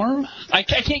any form. I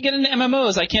can't get into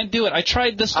MMOs. I can't do it. I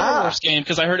tried the Star Wars game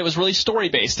because I heard it was really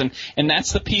story-based, and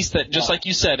that's the piece that, just like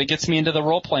you said, it gets me into the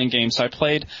role-playing game. So I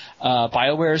played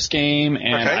BioWare's game,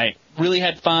 and I really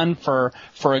had fun for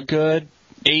a good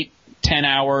 8-10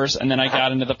 hours, and then I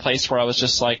got into the place where I was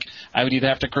just like, I would either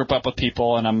have to group up with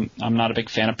people, and I'm not a big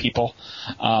fan of people,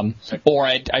 or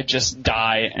I'd just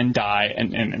die, and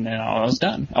then I was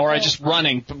done. Or I just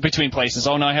running between places.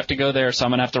 Oh no, I have to go there, so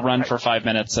I'm gonna have to run for 5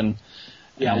 minutes, and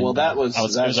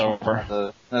that's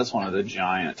over. That's one of the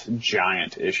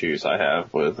giant issues I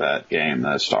have with that game,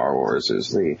 Star Wars,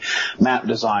 is the map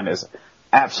design is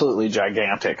absolutely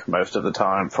gigantic most of the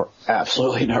time for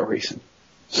absolutely no reason.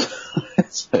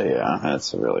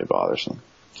 That's really bothersome.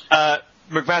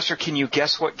 McMaster, can you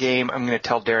guess what game I'm going to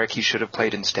tell Derek he should have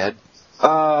played instead?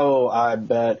 Oh, I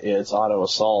bet it's Auto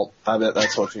Assault. I bet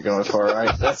that's what you're going for, right?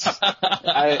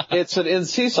 It's an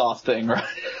NCSoft thing, right?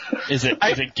 Is it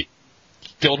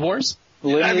Guild Wars?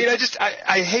 I mean,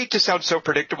 I hate to sound so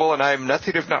predictable, and I'm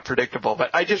nothing if not predictable, but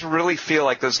I just really feel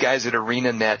like those guys at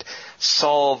ArenaNet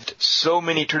solved so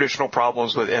many traditional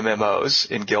problems with MMOs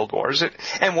in Guild Wars.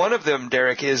 And one of them,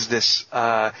 Derek, is this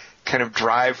kind of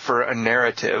drive for a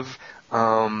narrative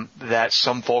that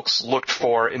some folks looked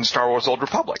for in Star Wars Old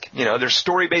Republic. There's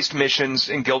story-based missions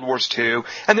in Guild Wars 2,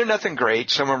 and they're nothing great.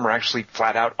 Some of them are actually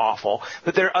flat-out awful.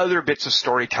 But there are other bits of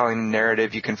storytelling and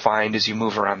narrative you can find as you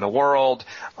move around the world.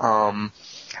 And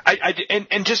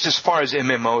just as far as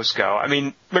MMOs go, I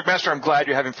mean, McMaster, I'm glad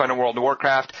you're having fun in World of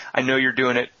Warcraft. I know you're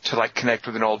doing it to, connect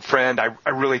with an old friend. I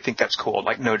really think that's cool,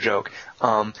 no joke.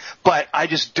 But I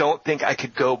just don't think I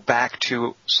could go back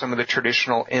to some of the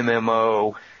traditional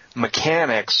MMO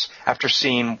mechanics after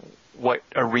seeing what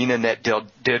ArenaNet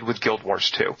did with Guild Wars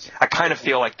 2. I kind of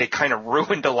feel like they kind of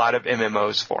ruined a lot of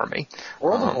MMOs for me.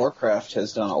 World of Warcraft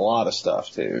has done a lot of stuff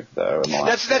too, though.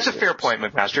 That's a fair point,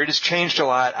 McMaster. It has changed a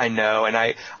lot, I know,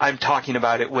 and I'm talking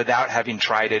about it without having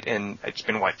tried it in, it's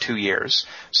been 2 years.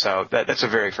 So that's a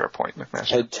very fair point,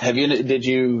 McMaster. Did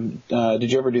you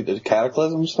ever do the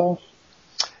Cataclysm stuff?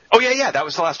 Oh, yeah, that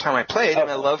was the last time I played,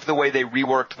 and I loved the way they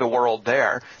reworked the world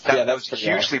there. That was a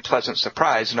hugely pleasant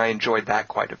surprise, and I enjoyed that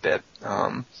quite a bit.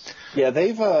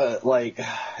 They've,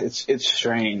 it's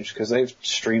strange, because they've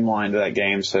streamlined that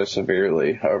game so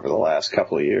severely over the last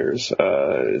couple of years,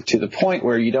 to the point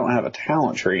where you don't have a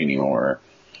talent tree anymore.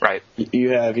 Right. You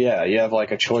have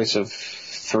a choice of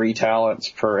 3 talents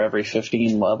per every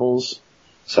 15 levels.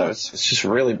 So it's just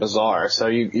really bizarre. So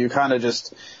you kind of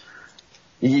just...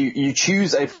 You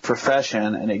choose a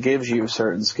profession, and it gives you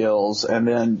certain skills, and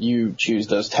then you choose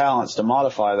those talents to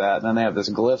modify that, and then they have this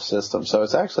glyph system. So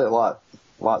it's actually a lot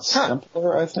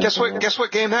simpler, I think. Guess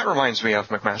what game that reminds me of,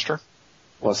 McMaster?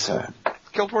 What's that?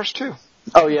 Guild Wars 2.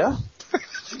 Oh, yeah?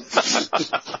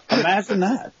 Imagine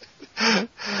that.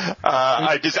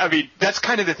 That's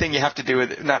kind of the thing you have to do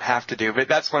not have to do, but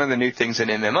that's one of the new things in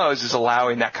MMOs is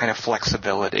allowing that kind of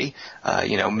flexibility.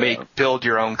 Build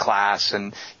your own class,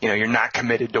 and, you're not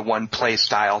committed to one play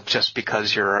style just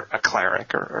because you're a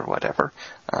cleric or whatever.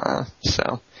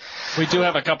 We do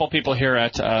have a couple people here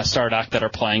at Stardock that are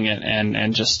playing it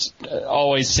and just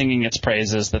always singing its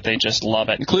praises, that they just love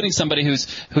it, including somebody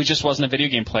who just wasn't a video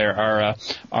game player.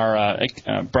 Our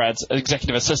Brad's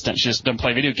executive assistant, she just doesn't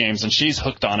play video games, and she's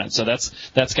hooked on it. So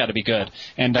that's got to be good.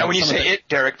 And when you say it,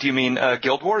 Derek, do you mean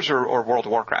Guild Wars or World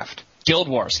of Warcraft? Guild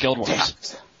Wars.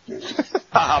 Yeah.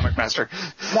 McMaster.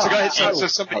 So go ahead. So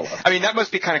somebody, that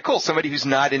must be kind of cool. Somebody who's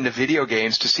not into video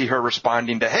games to see her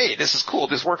responding to, hey, this is cool.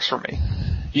 This works for me.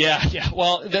 Yeah.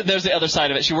 Well, there's the other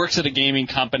side of it. She works at a gaming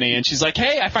company, and she's like,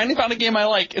 hey, I finally found a game I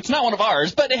like. It's not one of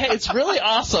ours, but hey, it's really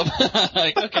awesome.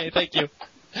 Like, okay, thank you.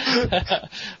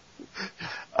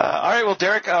 All right, well,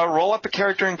 Derek, roll up a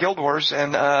character in Guild Wars,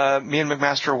 and me and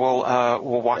McMaster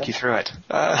will walk you through it.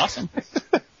 Awesome.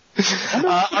 All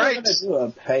right. Going to do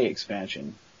a pay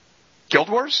expansion. Guild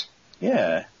Wars?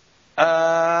 Yeah.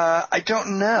 I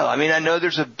don't know. I know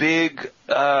there's a big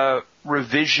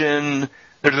revision.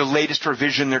 The latest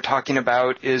revision they're talking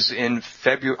about is in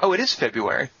February. Oh, it is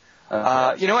February.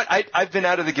 You know what? I've been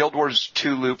out of the Guild Wars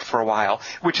 2 loop for a while,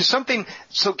 which is something.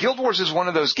 So Guild Wars is one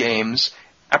of those games.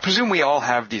 I presume we all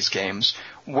have these games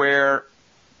where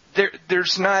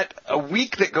there's not a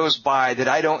week that goes by that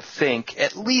I don't think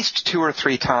at least 2 or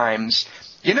 3 times,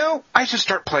 I should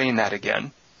start playing that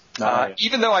again.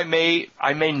 Even though I may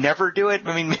never do it.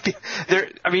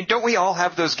 Maybe don't we all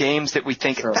have those games that we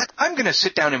think, sure, I'm going to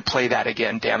sit down and play that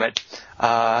again, damn it.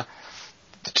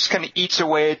 It just kind of eats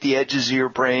away at the edges of your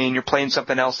brain. You're playing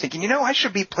something else thinking, I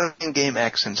should be playing game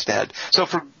X instead. So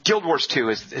for Guild Wars 2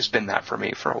 has been that for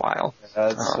me for a while. I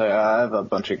have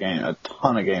a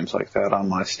ton of games like that on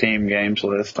my Steam games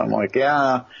list. I'm like,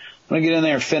 I'm going to get in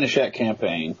there and finish that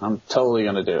campaign. I'm totally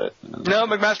going to do it. No,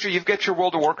 McMaster, you've got your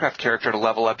World of Warcraft character to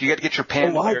level up. You got to get your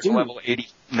panda player to level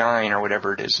 89 or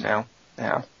whatever it is now.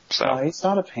 Yeah. So. No, he's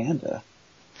not a panda.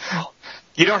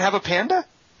 You don't have a panda?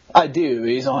 I do.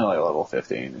 He's only like level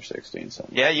 15 or 16. So.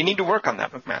 Yeah, you need to work on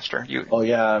that, McMaster. Oh,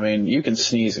 yeah. You can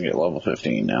sneeze and get level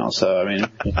 15 now. So, yeah.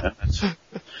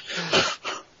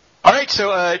 All right,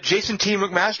 so Jason T.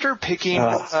 McMaster picking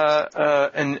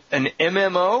an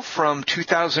MMO from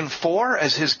 2004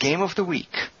 as his game of the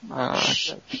week. All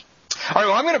right,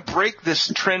 well, I'm going to break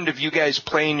this trend of you guys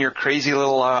playing your crazy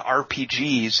little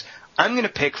RPGs. I'm going to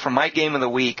pick for my game of the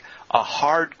week a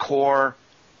hardcore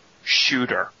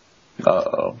shooter.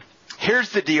 Uh-oh. Here's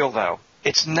the deal, though.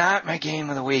 It's not my game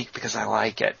of the week because I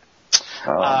like it.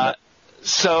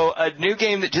 So a new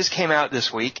game that just came out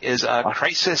this week is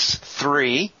Crysis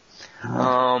 3.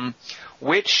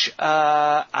 Which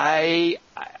I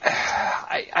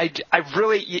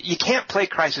really, you can't play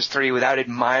Crysis 3 without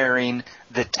admiring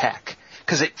the tech,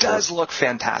 because it does look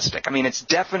fantastic. It's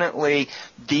definitely,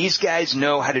 these guys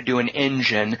know how to do an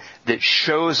engine that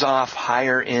shows off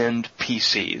higher end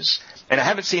PCs. And I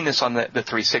haven't seen this on the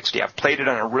 360. I've played it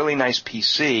on a really nice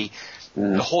PC.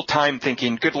 The whole time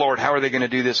thinking, good Lord, how are they going to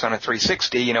do this on a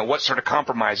 360? What sort of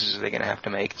compromises are they going to have to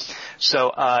make?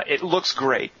 So it looks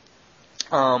great.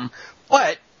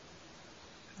 But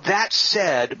that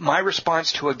said, my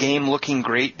response to a game looking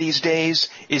great these days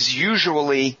is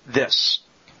usually this: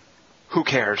 who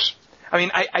cares?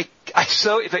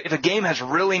 If a game has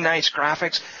really nice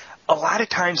graphics, a lot of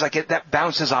times that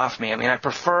bounces off me. I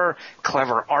prefer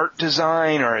clever art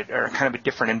design or kind of a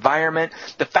different environment.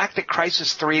 The fact that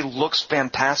Crysis 3 looks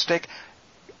fantastic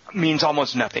means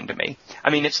almost nothing to me.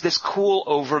 It's this cool,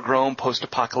 overgrown,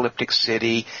 post-apocalyptic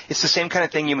city. It's the same kind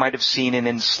of thing you might have seen in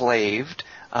Enslaved,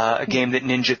 a game that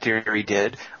Ninja Theory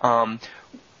did,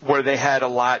 where they had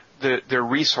their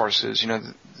resources,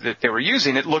 that they were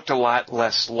using, it looked a lot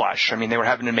less lush. They were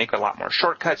having to make a lot more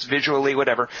shortcuts visually,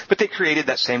 whatever, but they created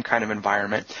that same kind of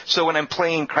environment. So when I'm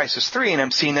playing Crysis 3 and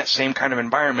I'm seeing that same kind of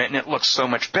environment and it looks so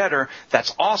much better,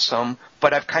 that's awesome,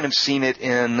 but I've kind of seen it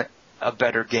in a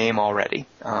better game already.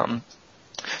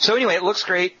 So anyway, it looks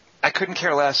great. I couldn't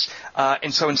care less.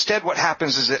 And so instead what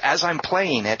happens is that as I'm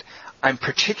playing it, I'm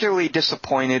particularly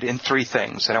disappointed in 3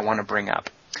 things that I want to bring up.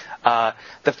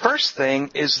 The first thing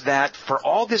is that for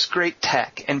all this great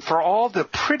tech and for all the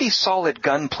pretty solid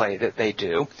gunplay that they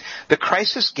do, the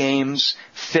Crysis games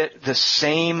fit the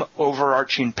same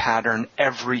overarching pattern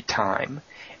every time.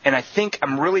 And I think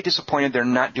I'm really disappointed they're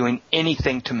not doing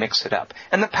anything to mix it up.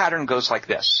 And the pattern goes like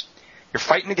this. You're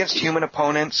fighting against human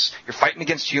opponents. You're fighting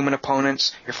against human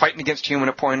opponents. You're fighting against human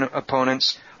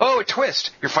opponents. Oh, a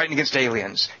twist. You're fighting against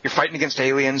aliens. You're fighting against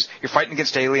aliens. You're fighting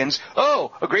against aliens.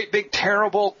 Oh, a great big,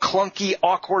 terrible, clunky,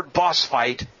 awkward boss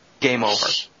fight. Game over.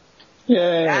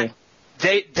 Yay.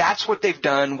 That's what they've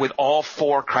done with all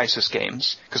 4 Crysis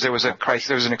games, because there was an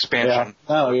expansion.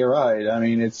 Yeah. No, you're right.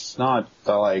 It's not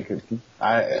I'm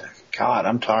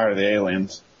tired of the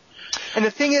aliens. And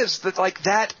the thing is that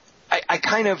that.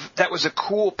 That was a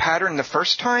cool pattern the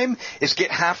first time, is get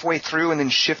halfway through and then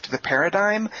shift the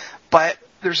paradigm, but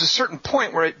there's a certain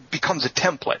point where it becomes a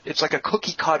template. It's like a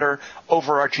cookie cutter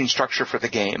overarching structure for the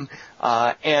game,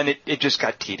 and it just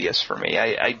got tedious for me.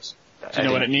 Do you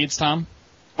know what it needs, Tom?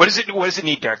 What does it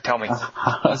need, Derek? Tell me.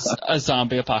 A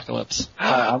zombie apocalypse.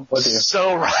 I'm with you.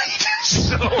 So right.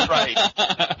 So right.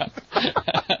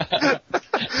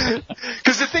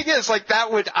 Because the thing is, like,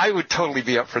 I would totally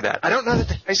be up for that. I don't know that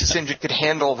the Crysis engine could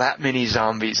handle that many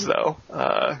zombies, though.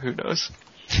 Who knows?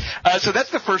 So that's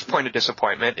the first point of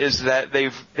disappointment, is that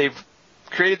they've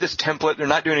created this template. They're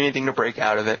not doing anything to break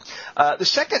out of it. The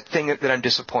second thing that I'm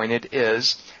disappointed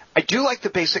is I do like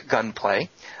the basic gunplay.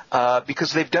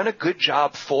 Because they've done a good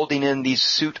job folding in these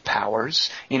suit powers.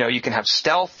 You know, you can have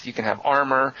stealth, you can have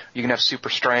armor, you can have super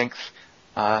strength.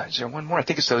 Is there one more? I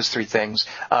think it's those three things.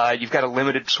 You've got a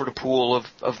limited sort of pool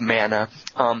of mana.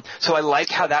 So I like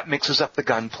how that mixes up the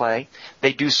gunplay.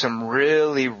 They do some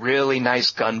really, really nice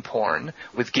gun porn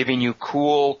with giving you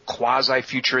cool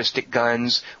quasi-futuristic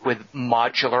guns with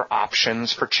modular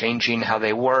options for changing how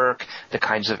they work, the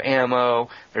kinds of ammo.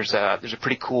 There's a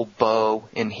pretty cool bow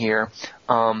in here.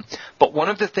 But one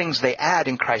of the things they add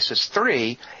in Crysis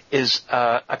 3 is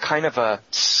a kind of a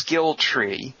skill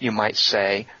tree, you might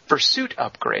say, for suit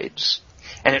upgrades.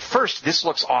 And at first, this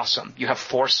looks awesome. You have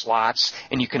 4 slots,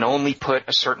 and you can only put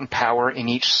a certain power in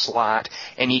each slot.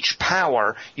 And each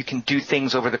power, you can do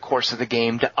things over the course of the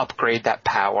game to upgrade that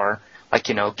power. Like,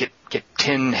 you know, get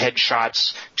 10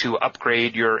 headshots to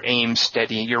upgrade your aim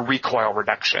steady, your recoil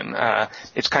reduction.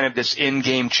 It's kind of this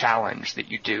in-game challenge that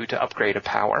you do to upgrade a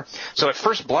power. So at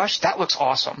first blush, that looks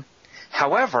awesome.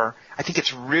 However, I think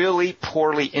it's really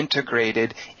poorly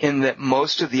integrated in that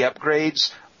most of the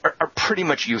upgrades are pretty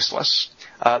much useless.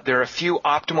 There are a few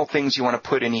optimal things you want to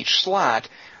put in each slot,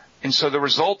 and so the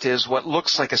result is what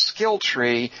looks like a skill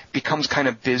tree becomes kind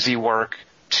of busy work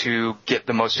to get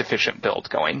the most efficient build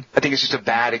going. I think it's just a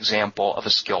bad example of a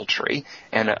skill tree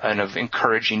and of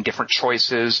encouraging different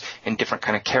choices and different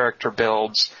kind of character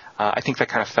builds. I think that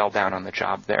kind of fell down on the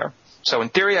job there. So in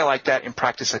theory, I like that. In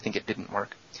practice, I think it didn't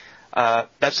work.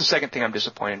 That's the second thing I'm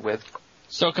disappointed with.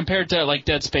 So compared to like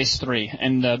Dead Space 3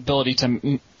 and the ability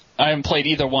to, I haven't played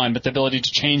either one, but the ability to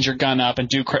change your gun up and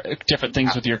do different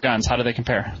things with your guns, how do they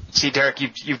compare? See, Derek,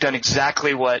 you've done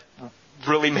exactly what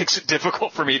really makes it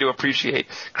difficult for me to appreciate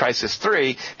Crysis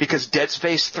 3, because Dead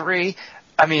Space 3,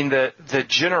 I mean, the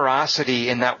generosity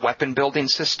in that weapon building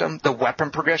system, the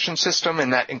weapon progression system,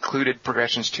 and that included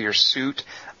progressions to your suit,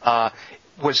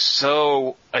 was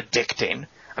so addicting.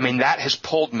 I mean, that has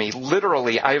pulled me.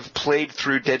 Literally, I've played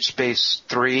through Dead Space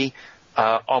 3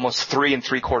 almost 3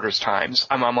 3/4 times.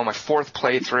 I'm on my 4th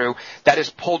playthrough. That has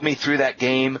pulled me through that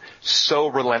game so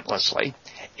relentlessly.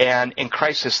 And in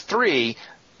Crysis 3,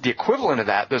 the equivalent of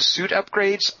that, those suit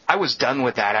upgrades, I was done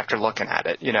with that after looking at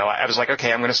it. You know, I was like,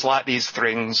 okay, I'm going to slot these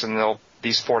things and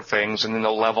these 4 things, and then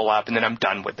they'll level up, and then I'm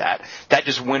done with that. That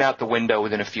just went out the window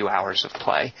within a few hours of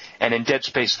play. And in Dead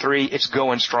Space 3, it's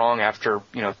going strong after,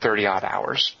 30-odd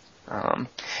hours.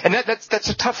 And that's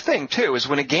a tough thing, too, is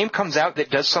when a game comes out that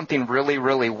does something really,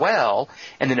 really well,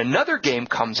 and then another game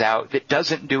comes out that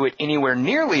doesn't do it anywhere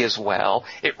nearly as well,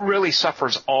 it really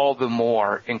suffers all the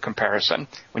more in comparison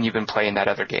when you've been playing that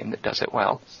other game that does it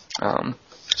well.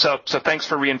 So thanks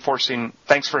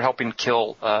for helping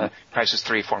kill Crysis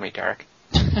 3 for me, Derek.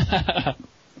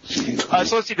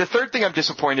 So let's see, the third thing I'm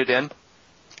disappointed in,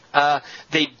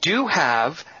 they do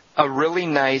have a really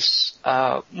nice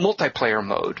multiplayer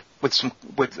mode with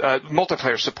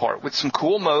multiplayer support with some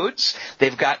cool modes.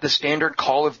 They've got the standard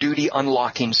Call of Duty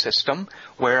unlocking system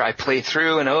where I play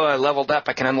through and I leveled up,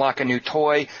 I can unlock a new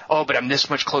toy. Oh, but I'm this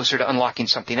much closer to unlocking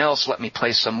something else. Let me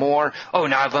play some more. Oh,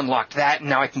 now I've unlocked that, and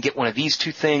now I can get one of these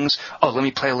 2 things. Oh, let me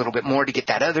play a little bit more to get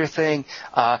that other thing.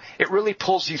 It really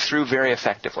pulls you through very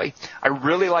effectively. I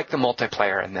really like the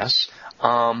multiplayer in this.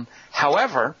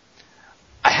 However,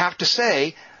 I have to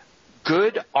say,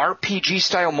 good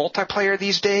RPG-style multiplayer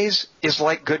these days is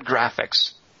like good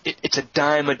graphics. It's a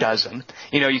dime a dozen.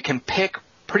 You can pick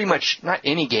pretty much, not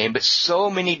any game, but so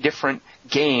many different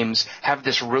games have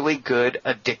this really good,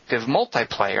 addictive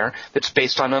multiplayer that's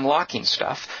based on unlocking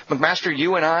stuff. McMaster,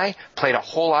 you and I played a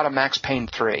whole lot of Max Payne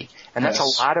 3, and that's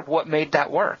a lot of what made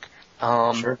that work.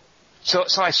 Sure. So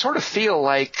I sort of feel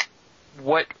like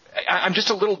I'm just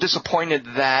a little disappointed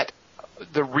that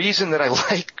the reason that I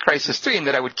like Crysis 3 and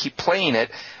that I would keep playing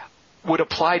it would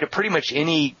apply to pretty much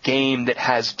any game that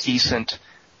has decent,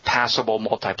 passable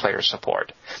multiplayer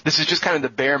support. This is just kind of the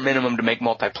bare minimum to make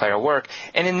multiplayer work.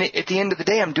 And at the end of the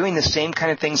day, I'm doing the same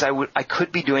kind of things I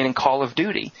could be doing in Call of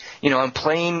Duty. I'm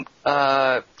playing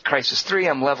Crysis 3,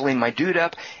 I'm leveling my dude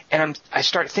up, and I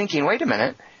start thinking, wait a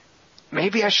minute,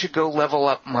 maybe I should go level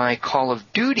up my Call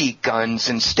of Duty guns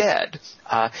instead.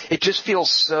 It just feels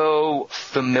so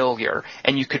familiar,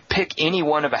 and you could pick any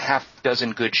one of a half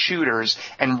dozen good shooters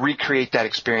and recreate that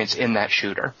experience in that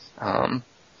shooter.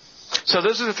 So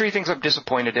those are the 3 things I'm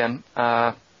disappointed in.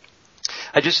 I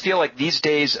just feel like these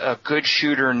days a good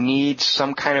shooter needs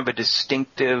some kind of a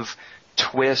distinctive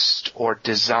twist or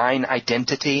design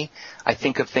identity. I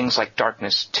think of things like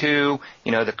Darkness 2,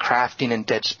 the crafting in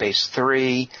Dead Space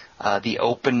 3, the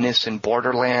openness in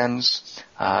Borderlands,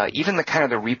 even the kind of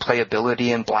the replayability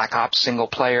in Black Ops single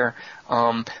player.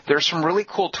 There's some really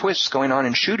cool twists going on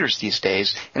in shooters these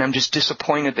days, and I'm just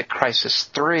disappointed that Crysis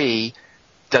 3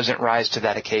 doesn't rise to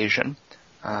that occasion.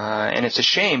 And it's a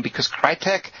shame because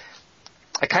Crytek,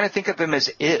 I kind of think of them as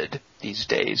id these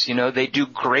days. They do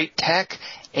great tech,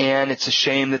 and it's a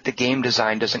shame that the game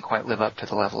design doesn't quite live up to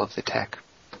the level of the tech.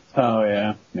 Oh,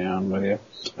 yeah. Yeah, I'm with you.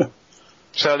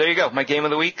 So there you go. My game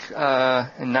of the week,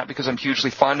 and not because I'm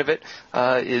hugely fond of it,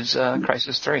 is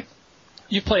Crysis 3.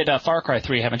 You've played Far Cry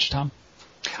 3, haven't you, Tom?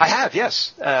 I have,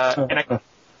 yes. And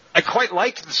I quite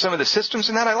liked some of the systems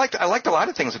in that. I liked a lot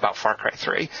of things about Far Cry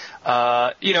 3.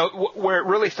 Where it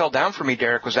really fell down for me,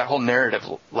 Derek, was that whole narrative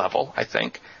level, I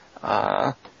think.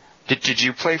 Did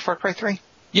you play Far Cry 3?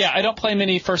 Yeah, I don't play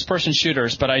many first-person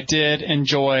shooters, but I did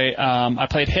enjoy. I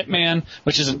played Hitman,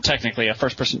 which isn't technically a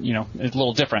first-person. It's a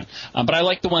little different. But I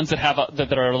like the ones that have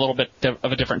that are a little bit of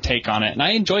a different take on it. And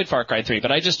I enjoyed Far Cry 3,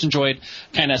 but I just enjoyed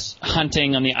kind of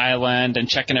hunting on the island and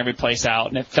checking every place out,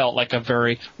 and it felt like a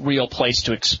very real place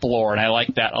to explore. And I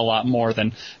like that a lot more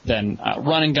than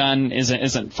run and gun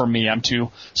isn't for me. I'm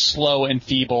too slow and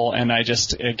feeble, and I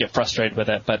just get frustrated with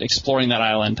it. But exploring that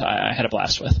island, I had a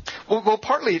blast with. Well,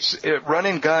 partly it's run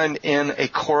and gun in a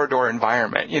corridor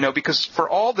environment, because for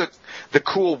all the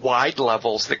cool wide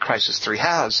levels that Crysis 3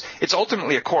 has, it's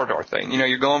ultimately a corridor thing.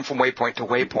 You're going from waypoint to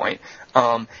waypoint.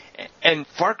 And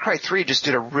Far Cry 3 just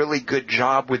did a really good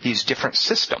job with these different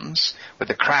systems, with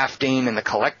the crafting and the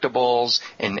collectibles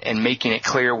and making it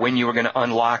clear when you were going to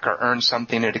unlock or earn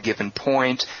something at a given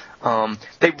point.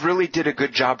 They really did a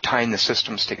good job tying the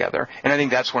systems together. And I think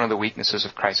that's one of the weaknesses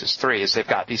of Crysis 3 is they've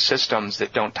got these systems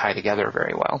that don't tie together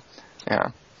very well.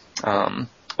 Yeah.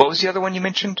 What was the other one you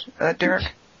mentioned, Derek?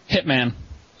 Hitman.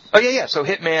 Oh, yeah. So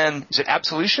Hitman, is it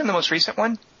Absolution, the most recent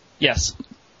one? Yes.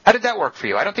 How did that work for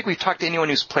you? I don't think we've talked to anyone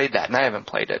who's played that, and I haven't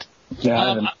played it. Yeah, I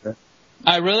haven't.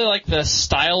 I really like the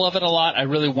style of it a lot. I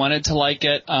really wanted to like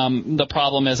it. The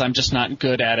problem is I'm just not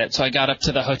good at it. So I got up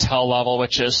to the hotel level,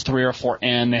 which is 3 or 4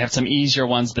 in. They have some easier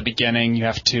ones at the beginning. You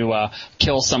have to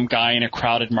kill some guy in a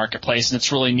crowded marketplace, and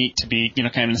it's really neat to be, kind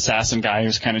of an assassin guy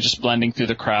who's kind of just blending through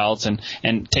the crowds and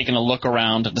taking a look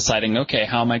around and deciding, okay,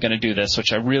 how am I going to do this?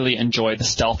 Which I really enjoyed the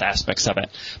stealth aspects of it.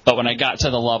 But when I got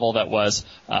to the level that was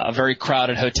a very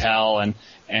crowded hotel and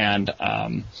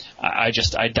I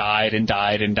died and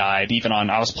died and died. Even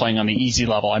I was playing on the easy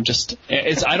level. I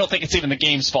don't think it's even the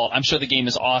game's fault. I'm sure the game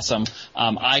is awesome.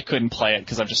 I couldn't play it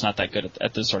because I'm just not that good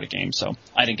at this sort of game, so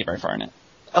I didn't get very far in it.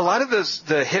 A lot of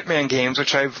the Hitman games,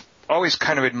 which I've always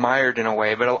kind of admired in a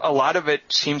way, but a lot of it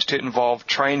seems to involve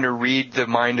trying to read the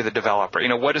mind of the developer.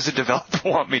 What does the developer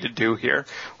want me to do here?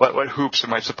 What hoops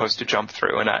am I supposed to jump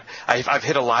through? And I've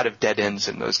hit a lot of dead ends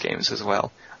in those games as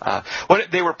well.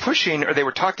 What they were pushing, or they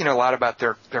were talking a lot about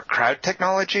their crowd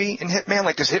technology in Hitman.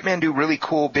 Like, does Hitman do really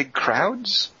cool big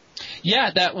crowds? Yeah,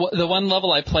 the one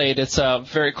level I played, it's a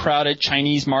very crowded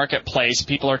Chinese marketplace.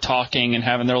 People are talking and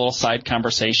having their little side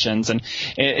conversations, and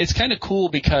it's kind of cool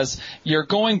because you're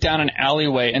going down an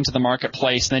alleyway into the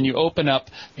marketplace, and then you open up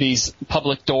these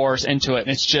public doors into it, and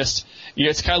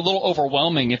it's kind of a little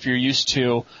overwhelming if you're used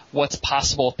to what's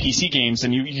possible with PC games,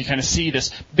 and you kind of see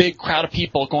this big crowd of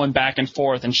people going back and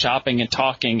forth and shopping and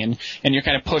talking, and you're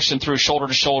kind of pushing through shoulder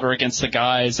to shoulder against the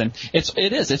guys, and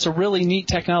it's a really neat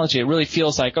technology. It really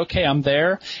feels like, okay, I'm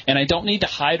there, and I don't need to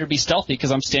hide or be stealthy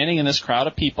because I'm standing in this crowd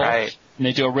of people. Right. And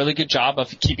they do a really good job of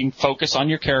keeping focus on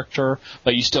your character,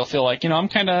 but you still feel like, I'm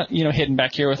kind of, hidden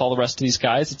back here with all the rest of these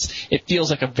guys. It feels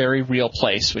like a very real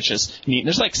place, which is neat.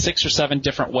 There's like 6 or 7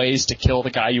 different ways to kill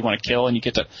the guy you want to kill, and you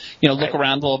get to, look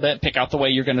around a little bit, pick out the way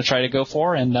you're going to try to go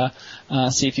for, and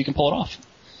see if you can pull it off.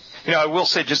 I will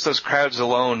say just those crowds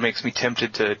alone makes me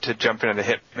tempted to jump into the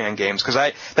Hitman games because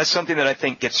that's something that I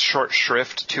think gets short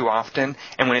shrift too often,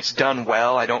 and when it's done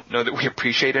well, I don't know that we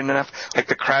appreciate it enough. Like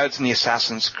the crowds in the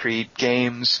Assassin's Creed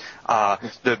games,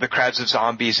 the crowds of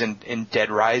zombies in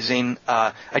Dead Rising.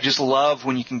 I just love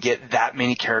when you can get that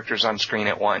many characters on screen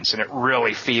at once, and it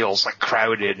really feels like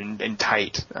crowded and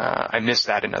tight. I miss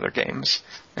that in other games.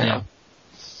 Yeah.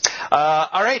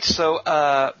 All right. So,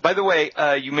 by the way,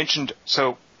 you mentioned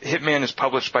Hitman is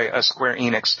published by Square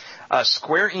Enix.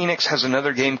 Square Enix has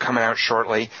another game coming out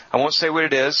shortly. I won't say what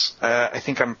it is. I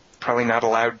think I'm probably not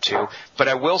allowed to. But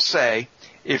I will say,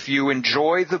 if you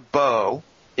enjoy the bow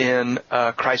in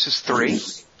Crysis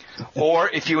 3, or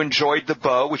if you enjoyed the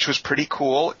bow, which was pretty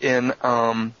cool in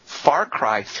Far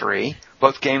Cry 3,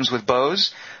 both games with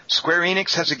bows, Square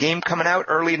Enix has a game coming out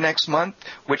early next month,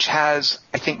 which has,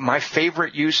 I think, my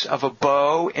favorite use of a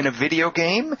bow in a video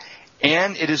game,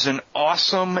 and it is an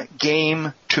awesome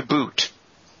game to boot.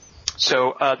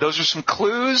 So those are some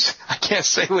clues. I can't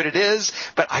say what it is,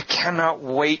 but I cannot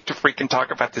wait to freaking talk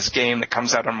about this game that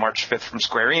comes out on March 5th from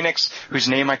Square Enix, whose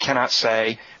name I cannot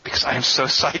say because I am so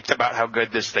psyched about how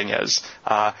good this thing is.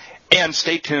 And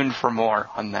stay tuned for more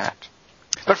on that.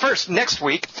 But first, next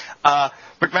week,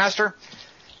 McMaster,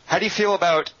 how do you feel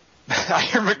about... I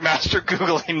hear McMaster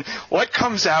Googling what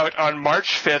comes out on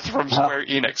March 5th from Square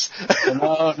Enix.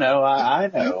 No, I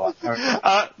know.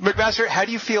 McMaster, how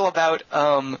do you feel about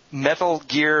Metal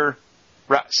Gear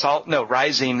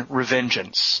Rising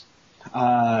Revengeance?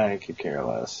 I could care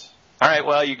less. All right,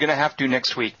 well, you're going to have to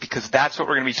next week because that's what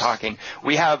we're going to be talking.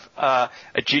 We have a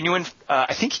genuine,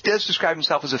 I think he does describe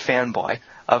himself as a fanboy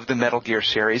of the Metal Gear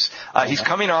series. He's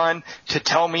coming on to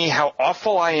tell me how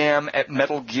awful I am at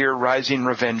Metal Gear Rising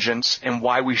Revengeance and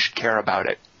why we should care about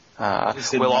it.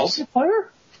 Is it multiplayer?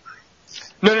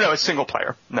 No, it's single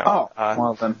player. No.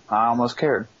 Well then, I almost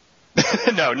cared.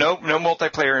 No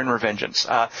multiplayer in Revengeance.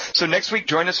 So next week,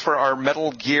 join us for our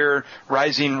Metal Gear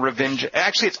Rising Revenge.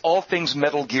 Actually, it's all things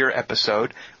Metal Gear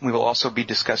episode. We will also be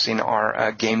discussing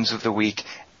our games of the week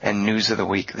and news of the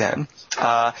week then.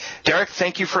 Derek,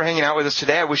 thank you for hanging out with us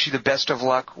today. I wish you the best of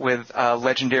luck with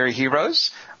Legendary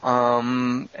Heroes.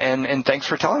 And thanks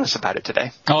for telling us about it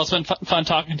today. Oh, it's been fun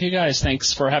talking to you guys.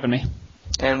 Thanks for having me.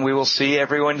 And we will see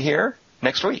everyone here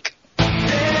next week.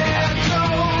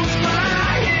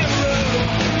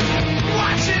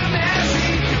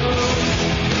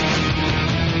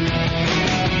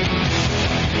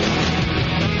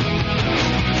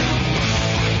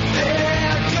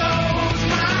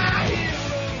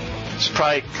 It's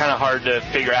probably kind of hard to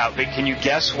figure out, but can you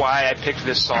guess why I picked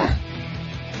this song?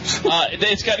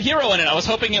 It's got Hero in it. I was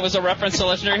hoping it was a reference to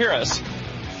Legendary Heroes.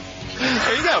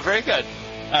 There you go. Very good.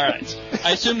 All right.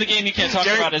 I assume the game you can't talk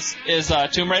about is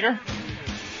Tomb Raider?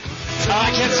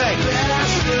 I can't say.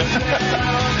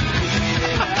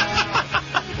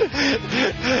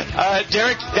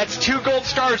 Derek, that's 2 gold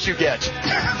stars you get.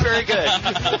 Very good.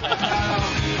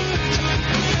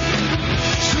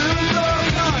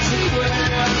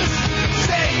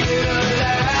 Say it